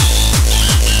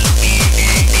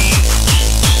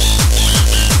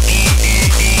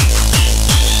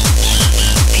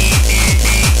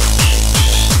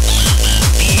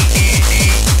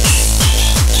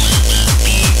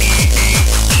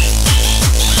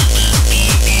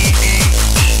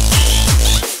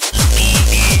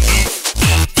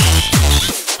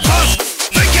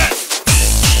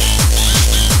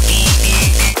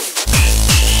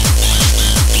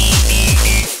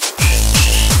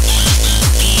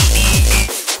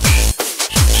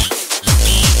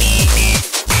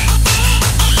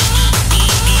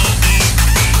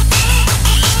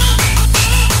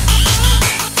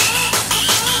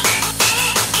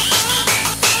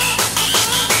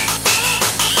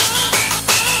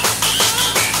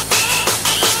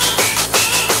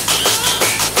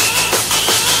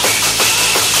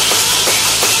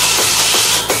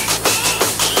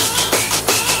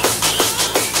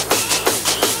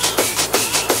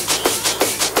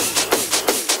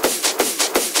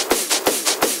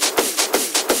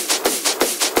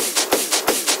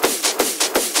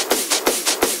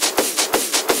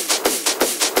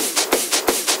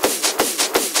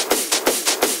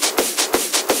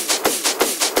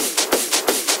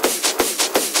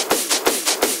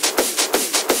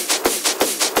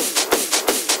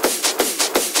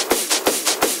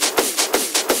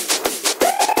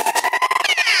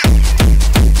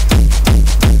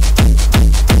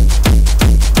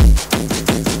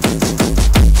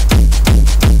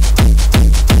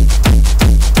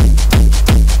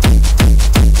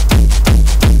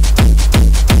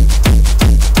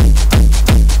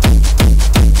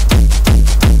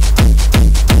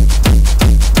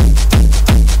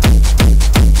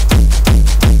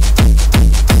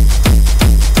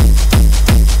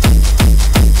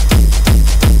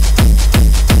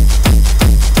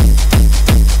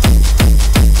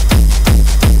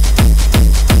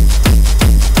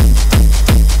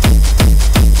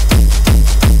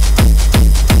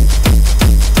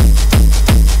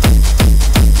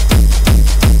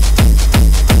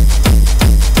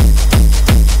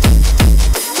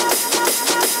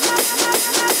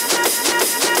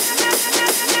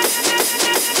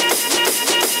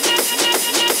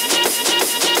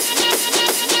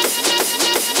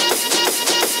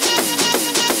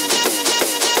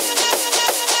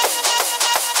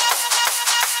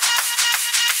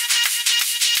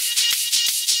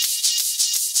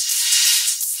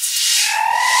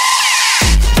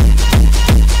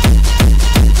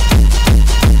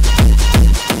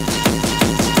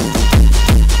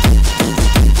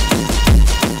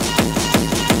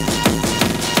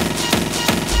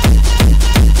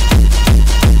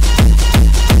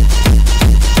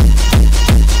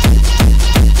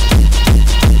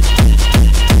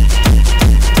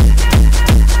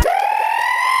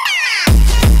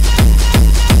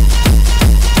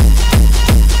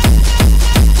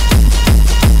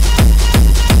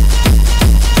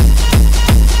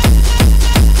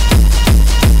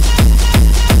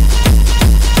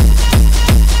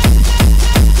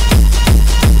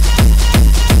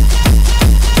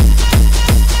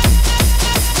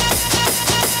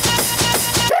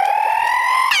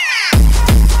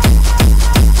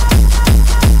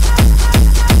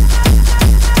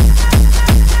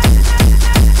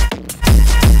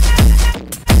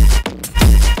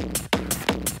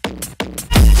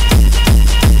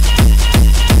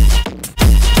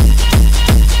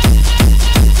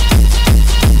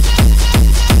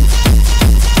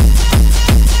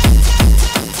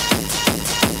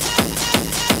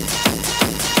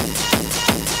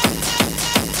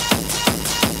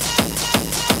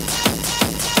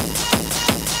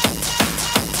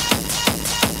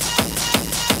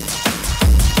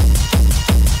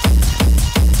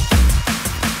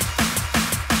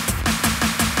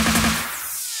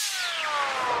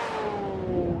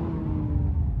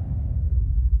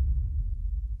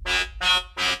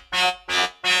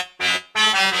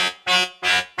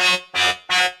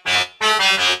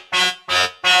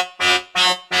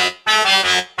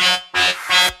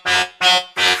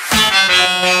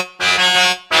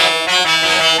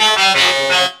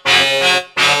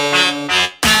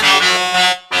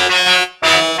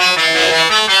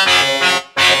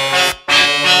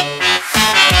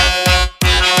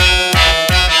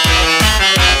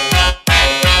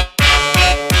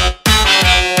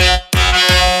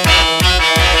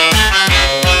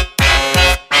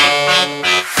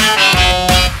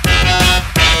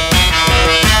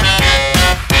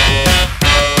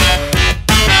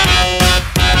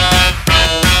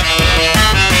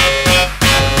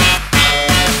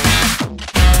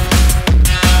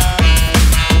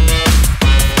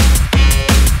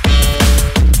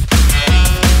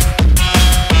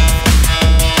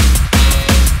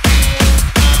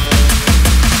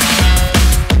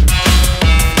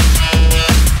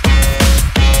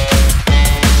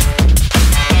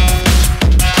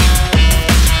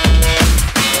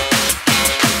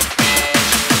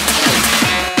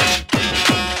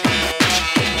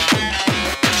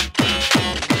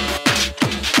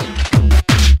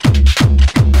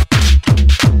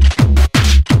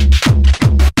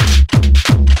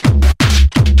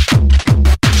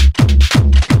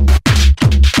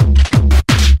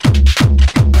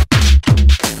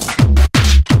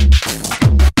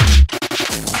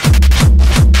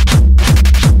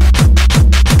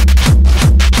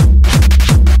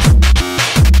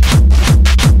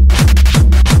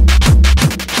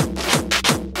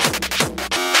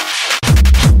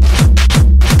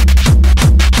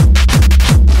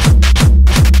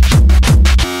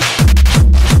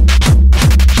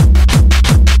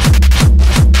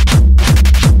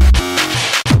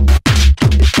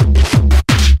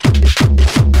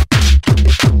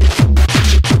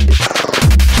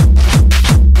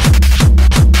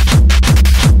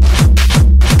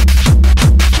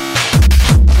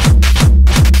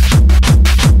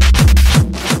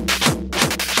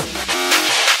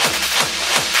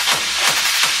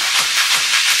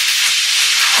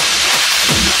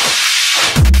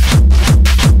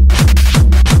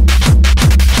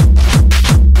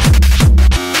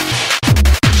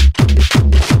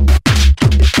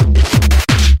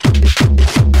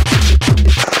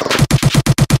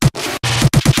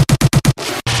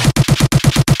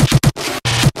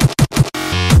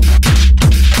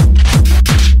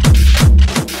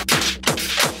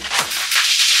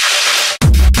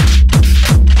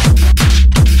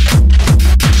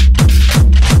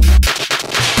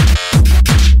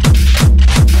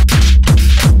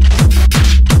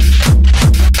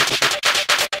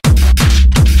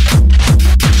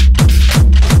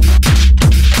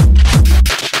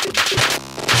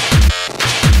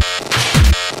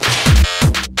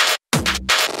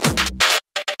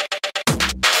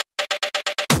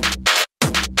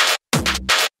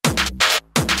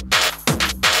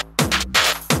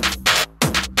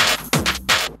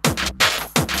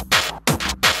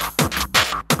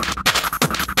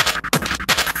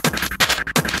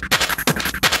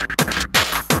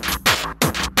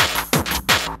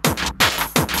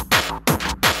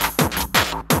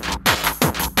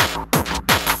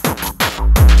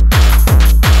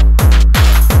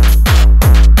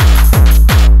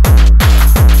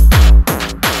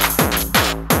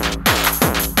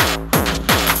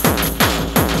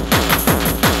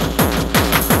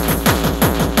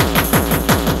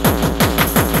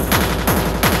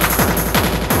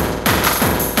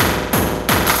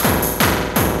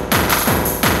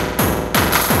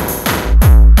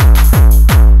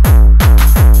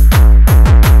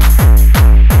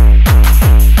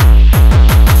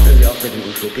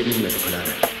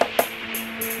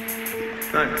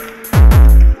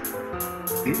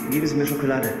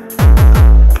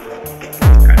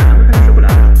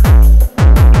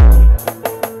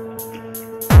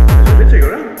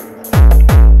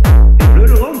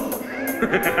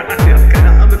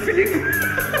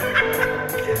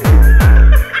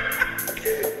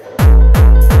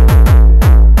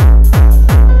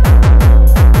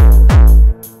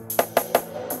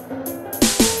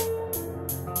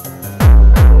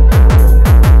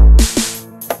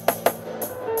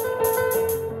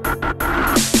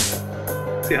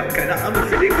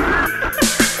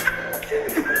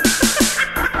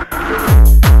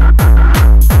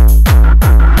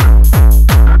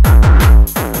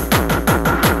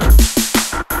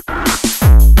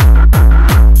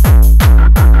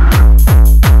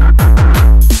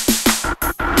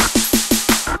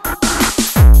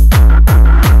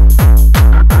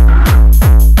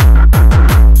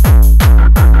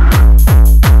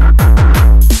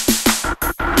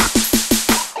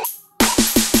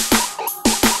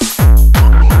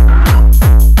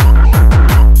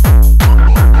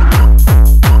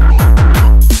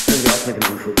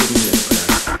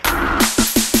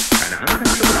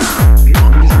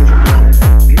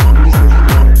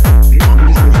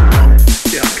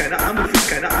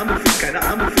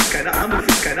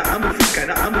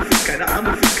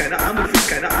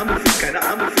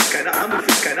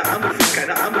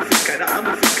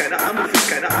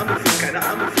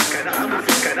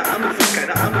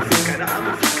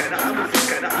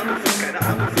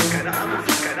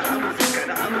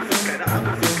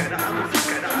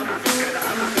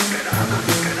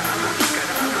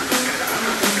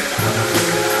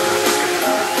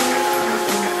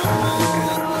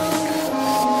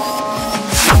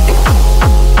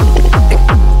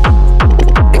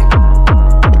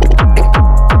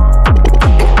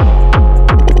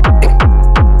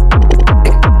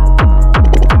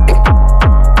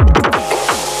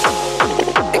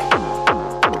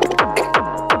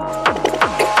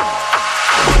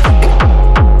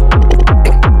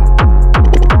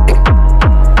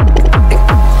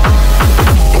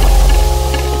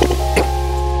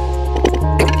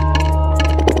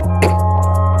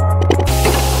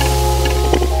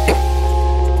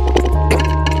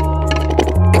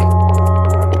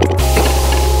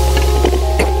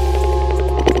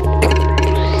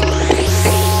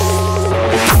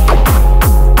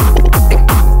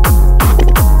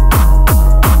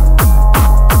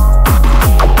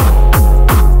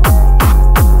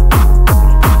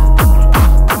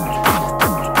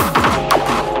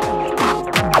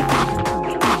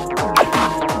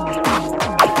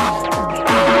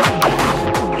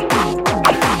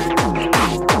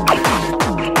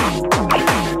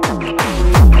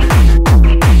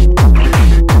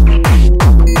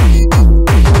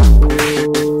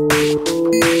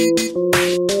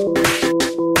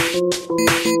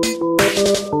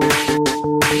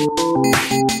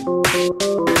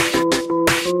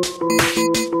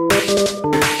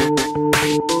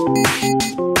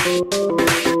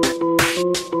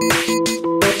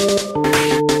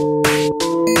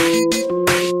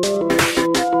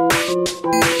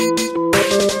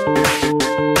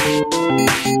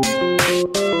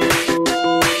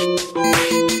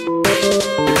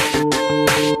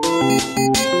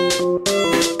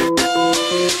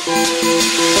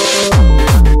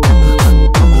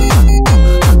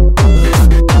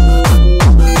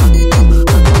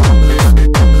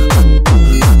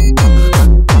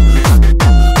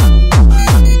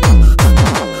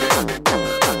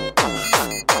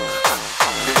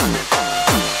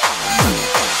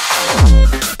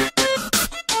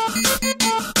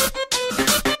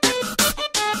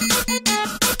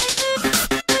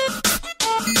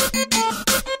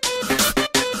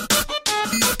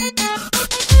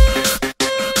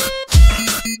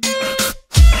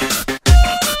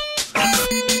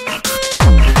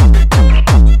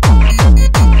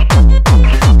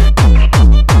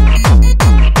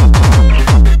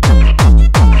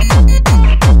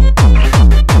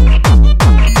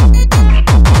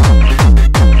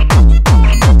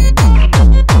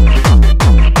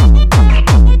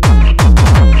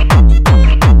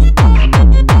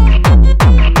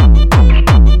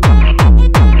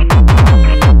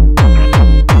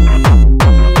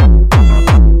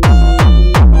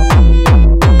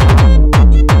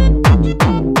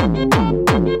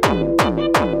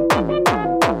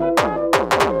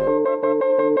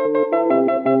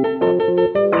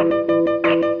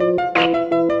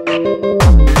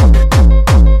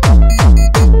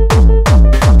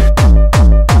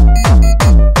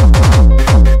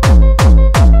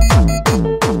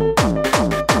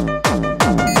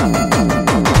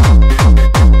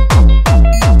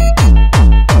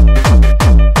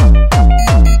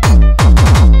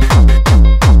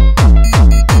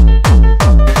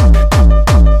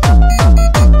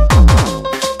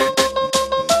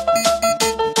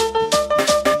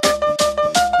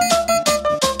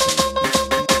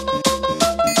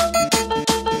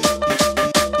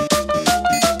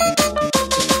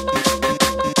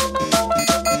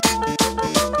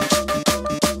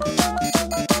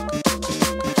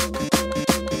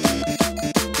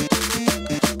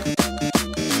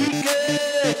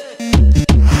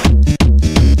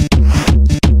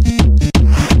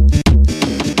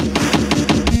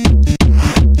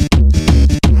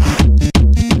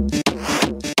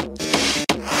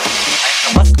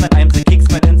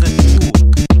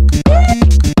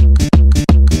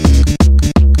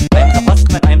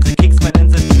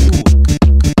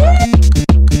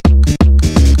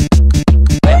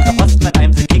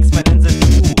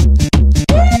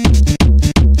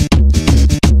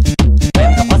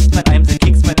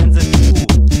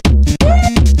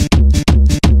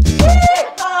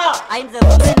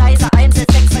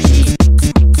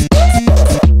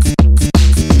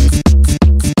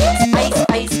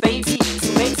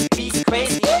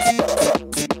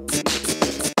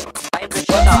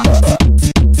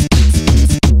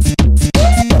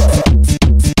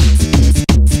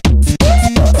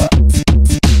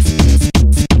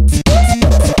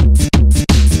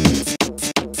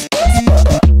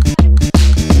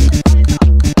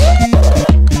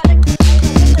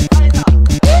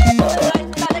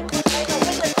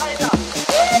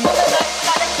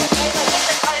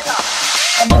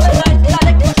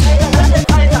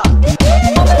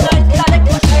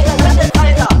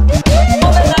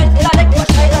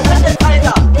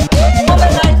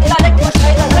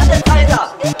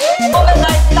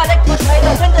 Murmelreisel,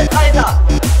 Elektroschneider, Synthesizer.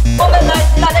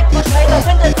 Murmelreisel, Elektroschneider,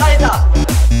 Synthesizer.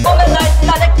 Murmelreisel,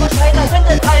 Elektroschneider,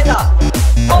 Synthesizer.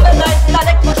 Murmelreisel,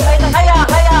 Elektroschneider, Heier,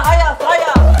 Heier, Heier,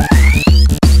 Freier.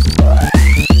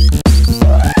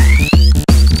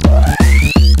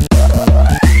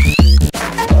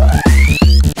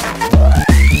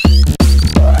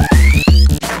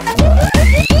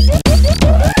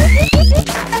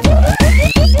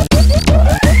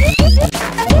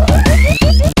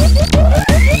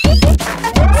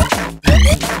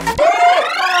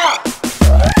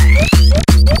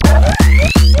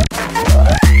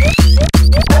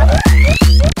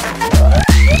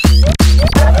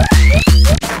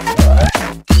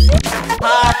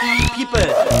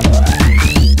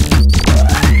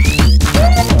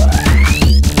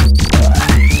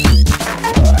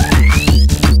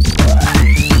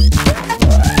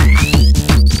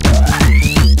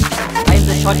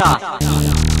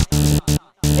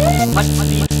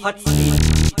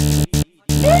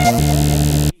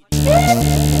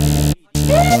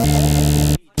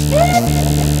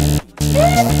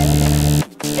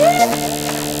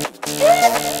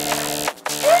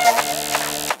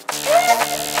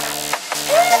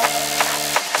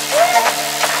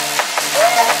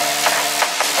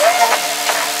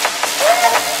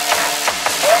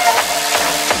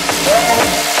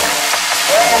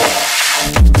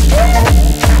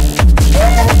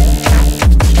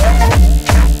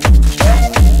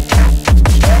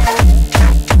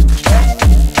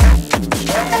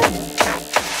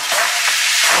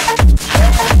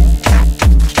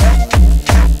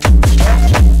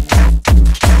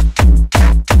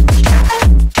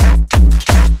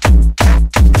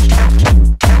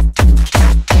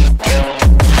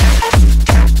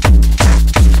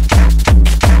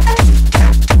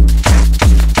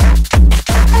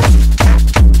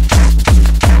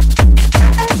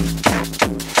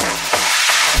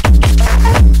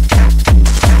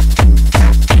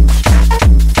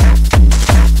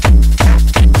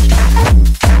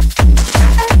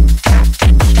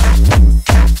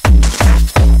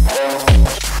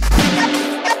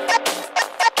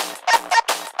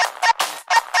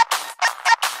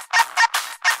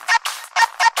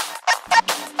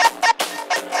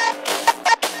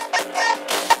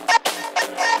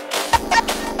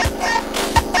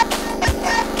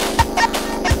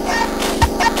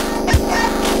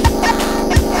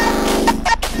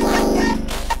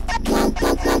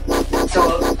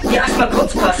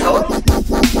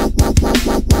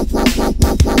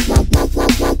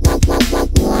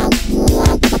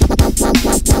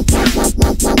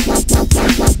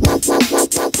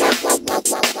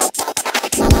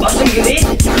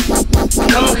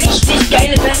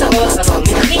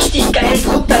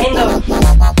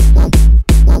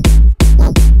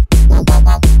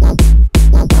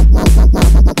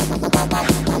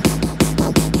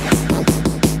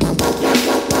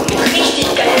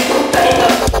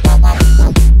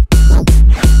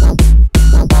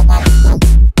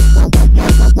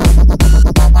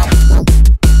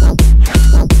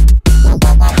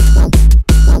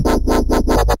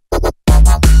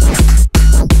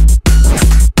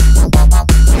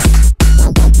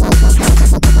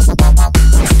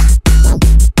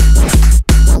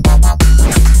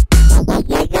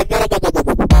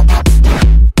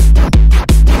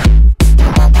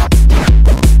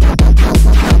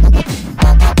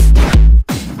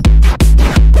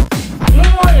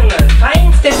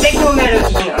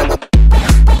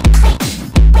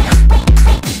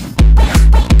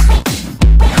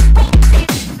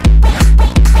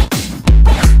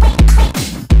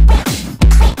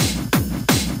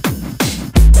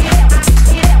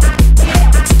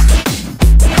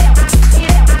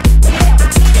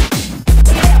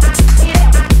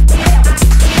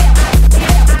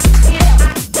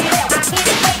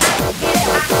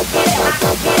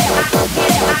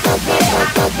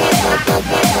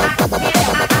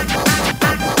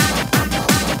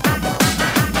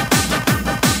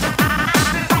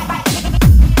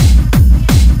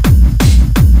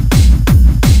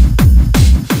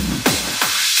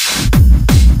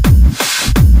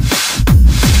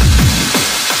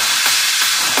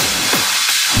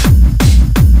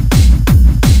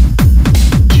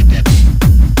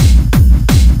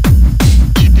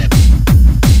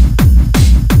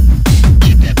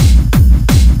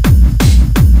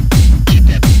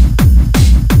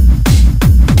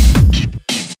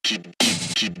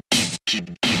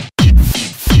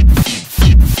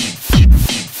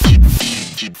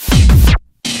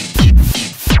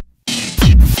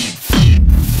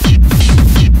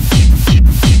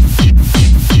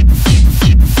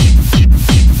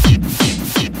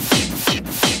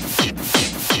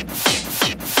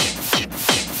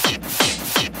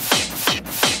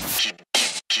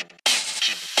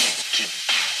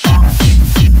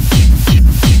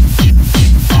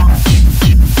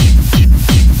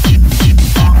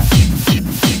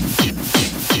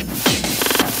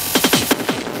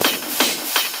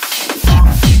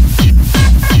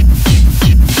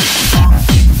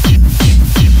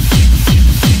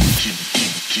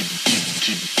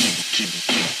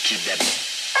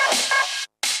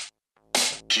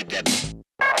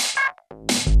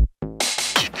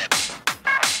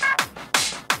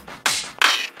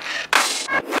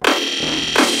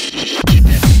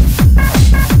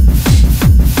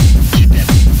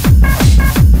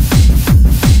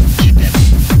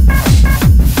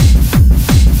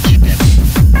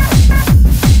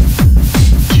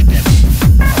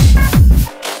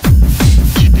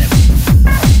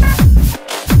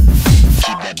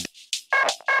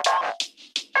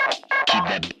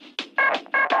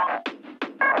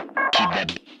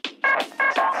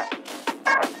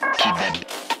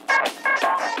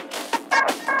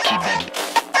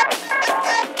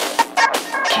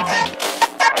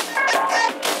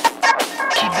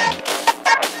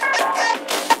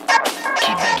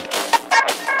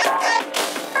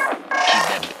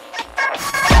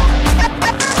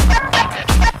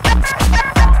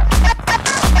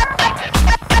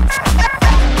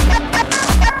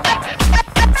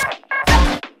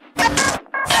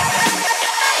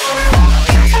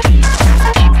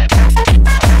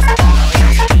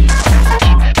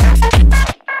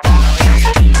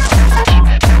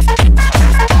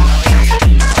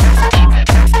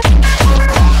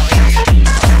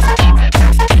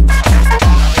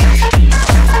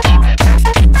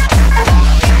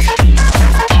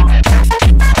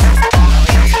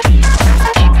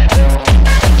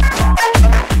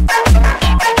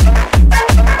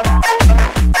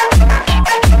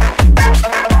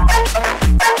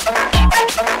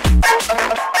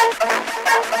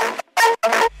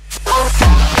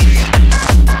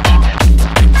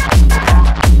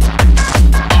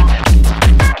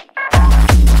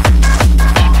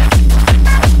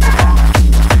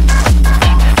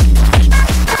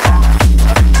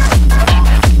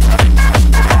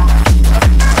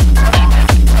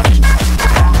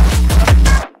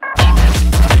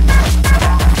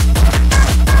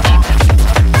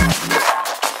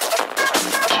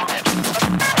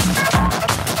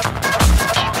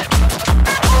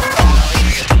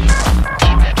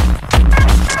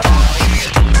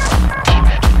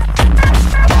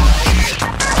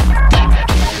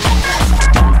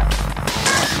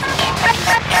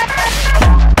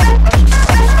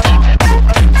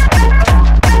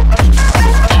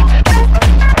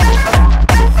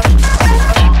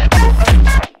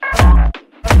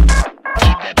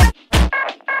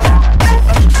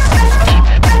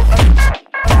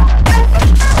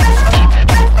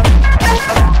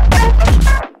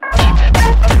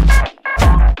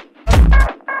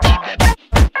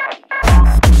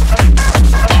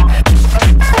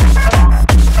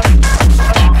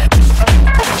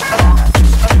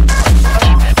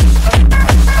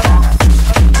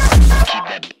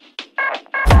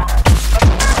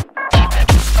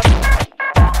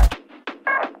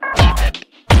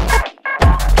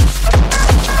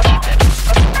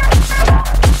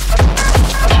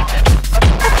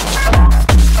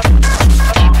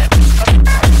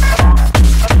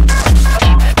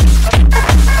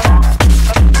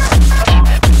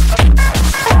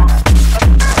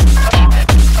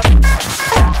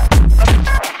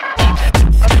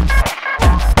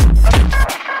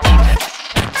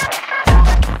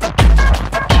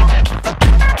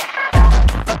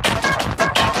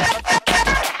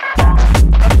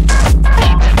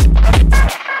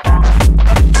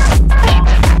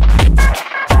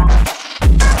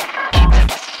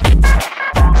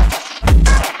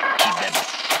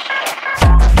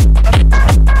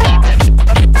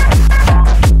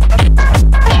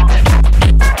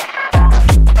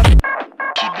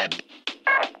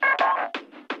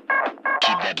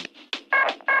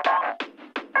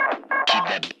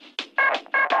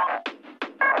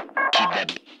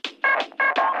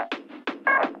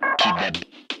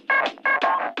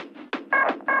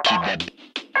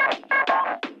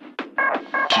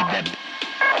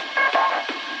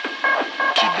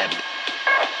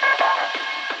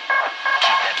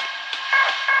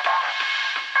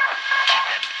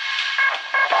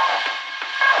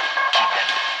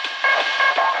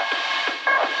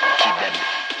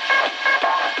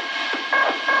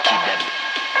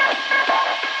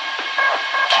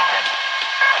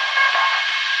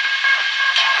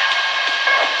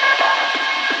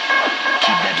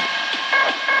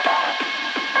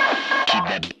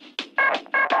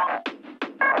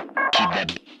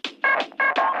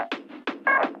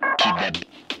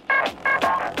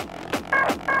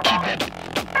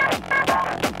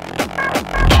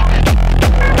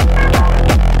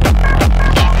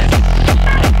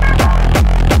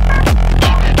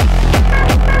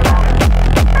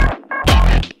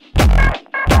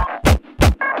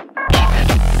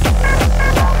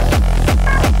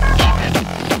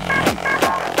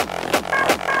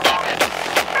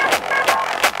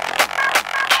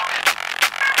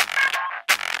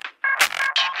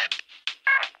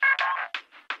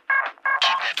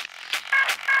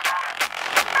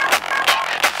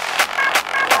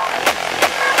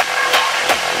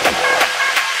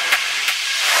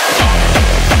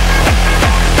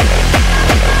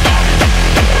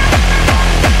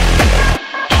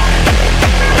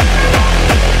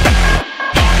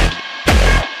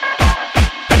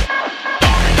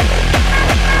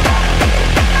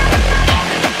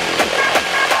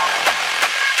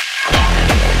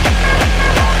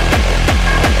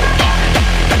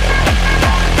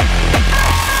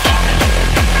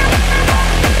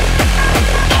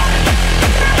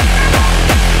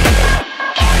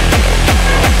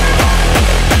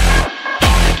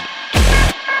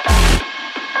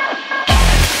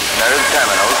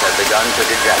 begun to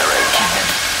degenerate.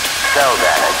 Cell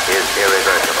damage is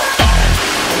irreversible.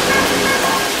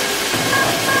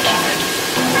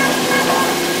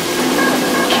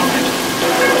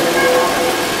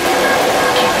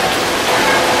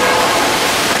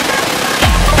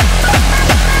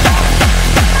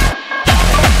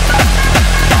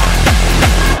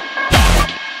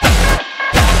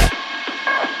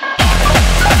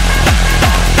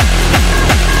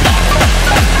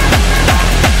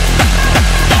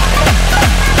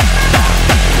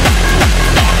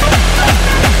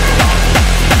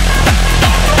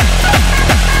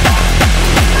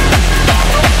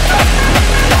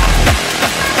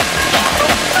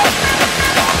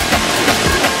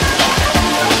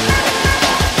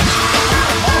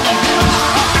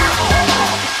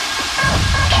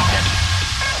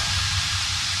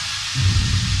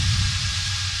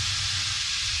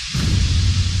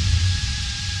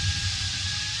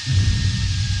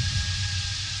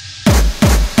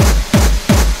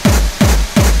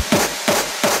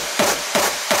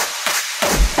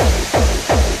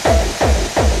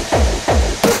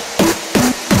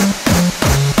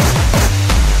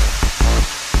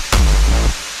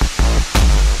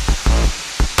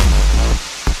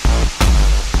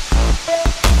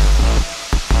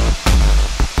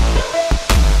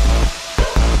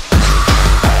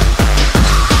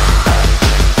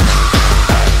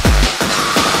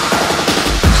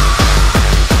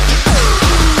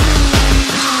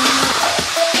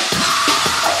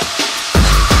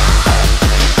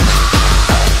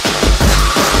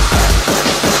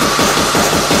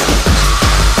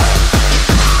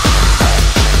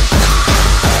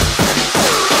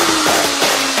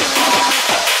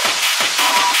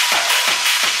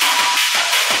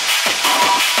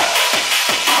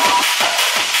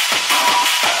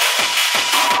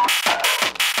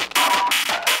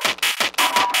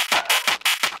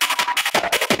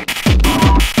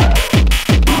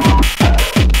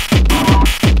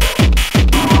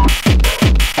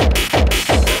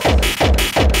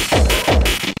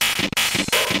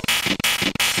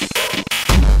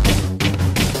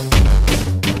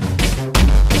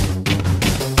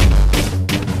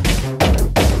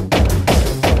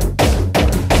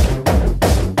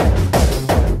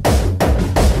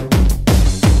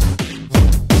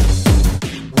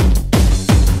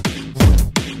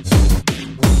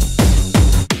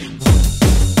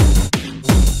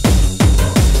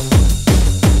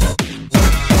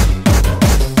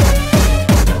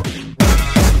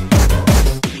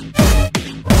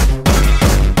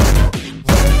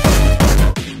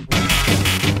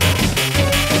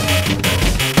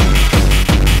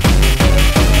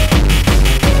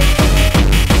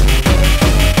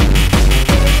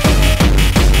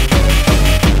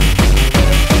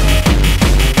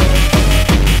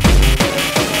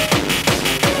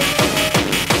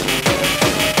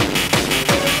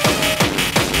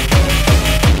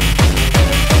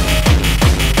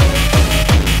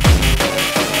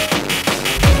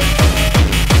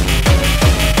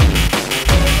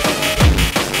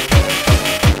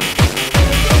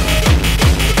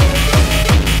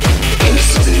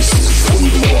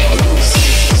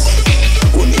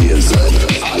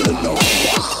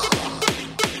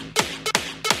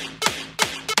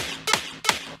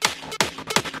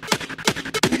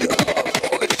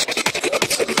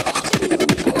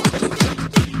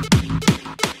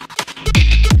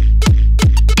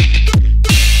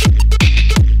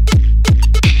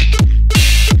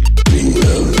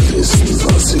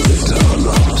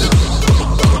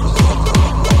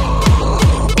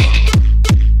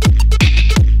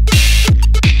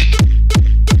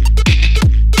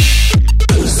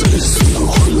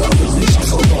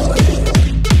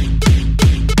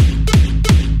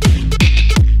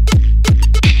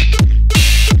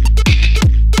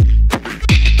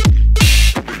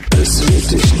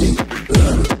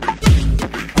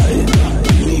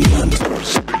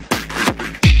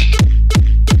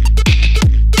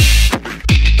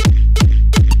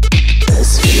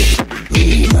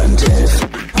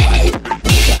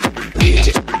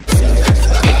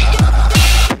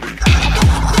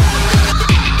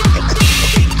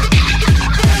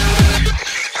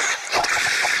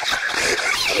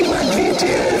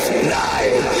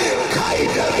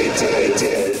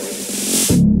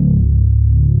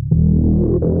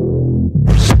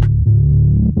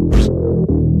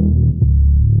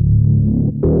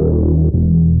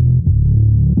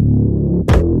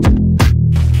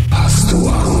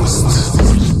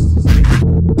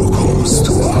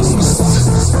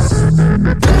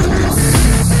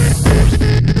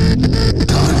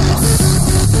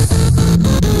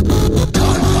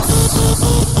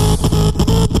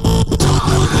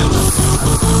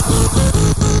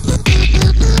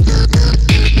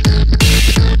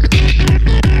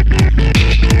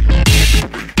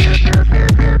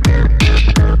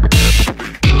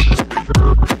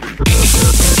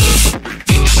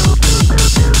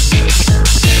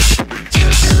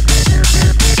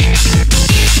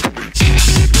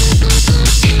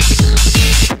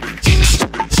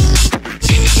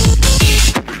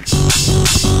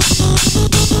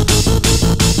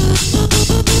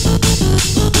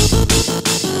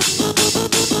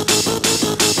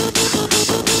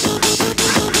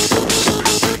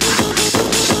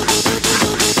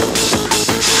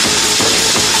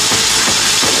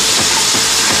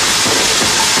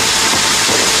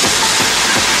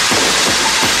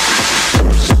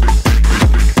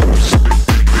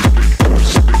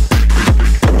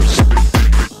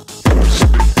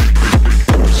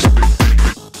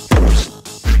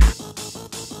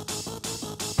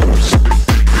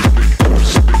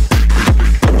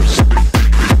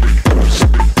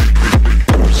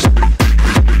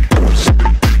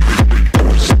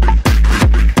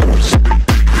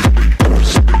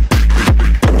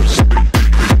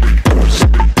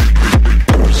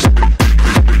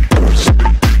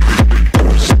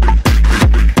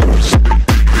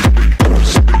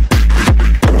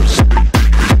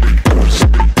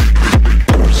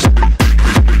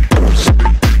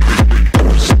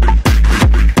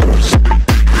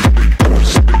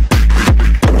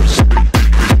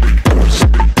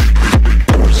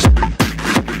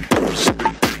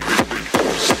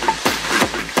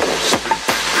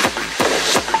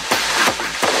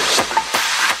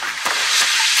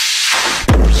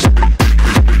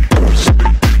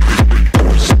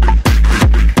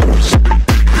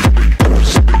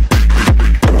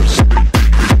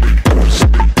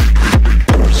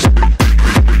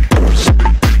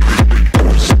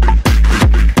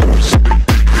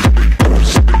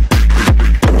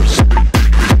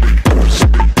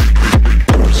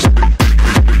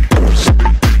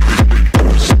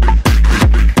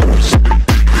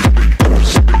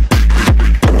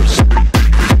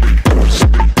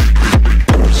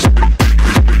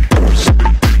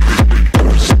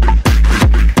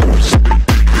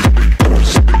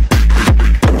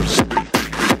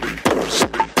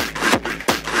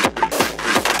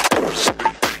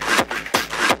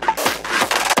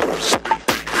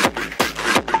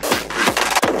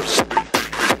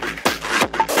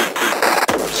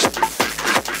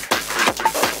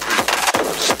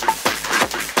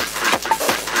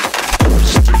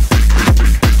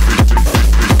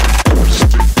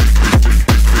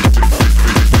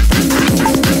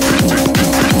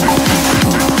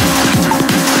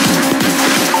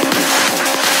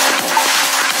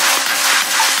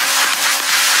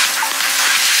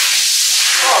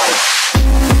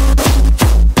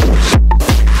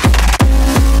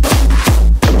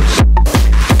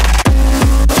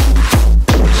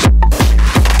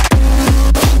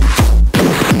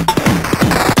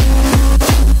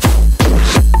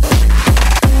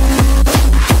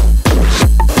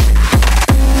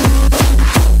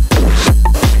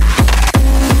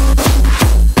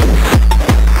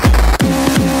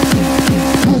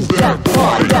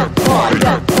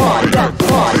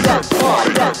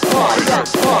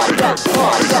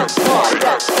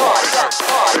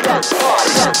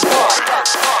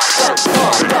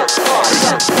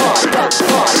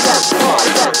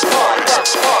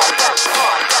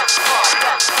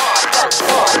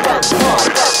 Hardtekk.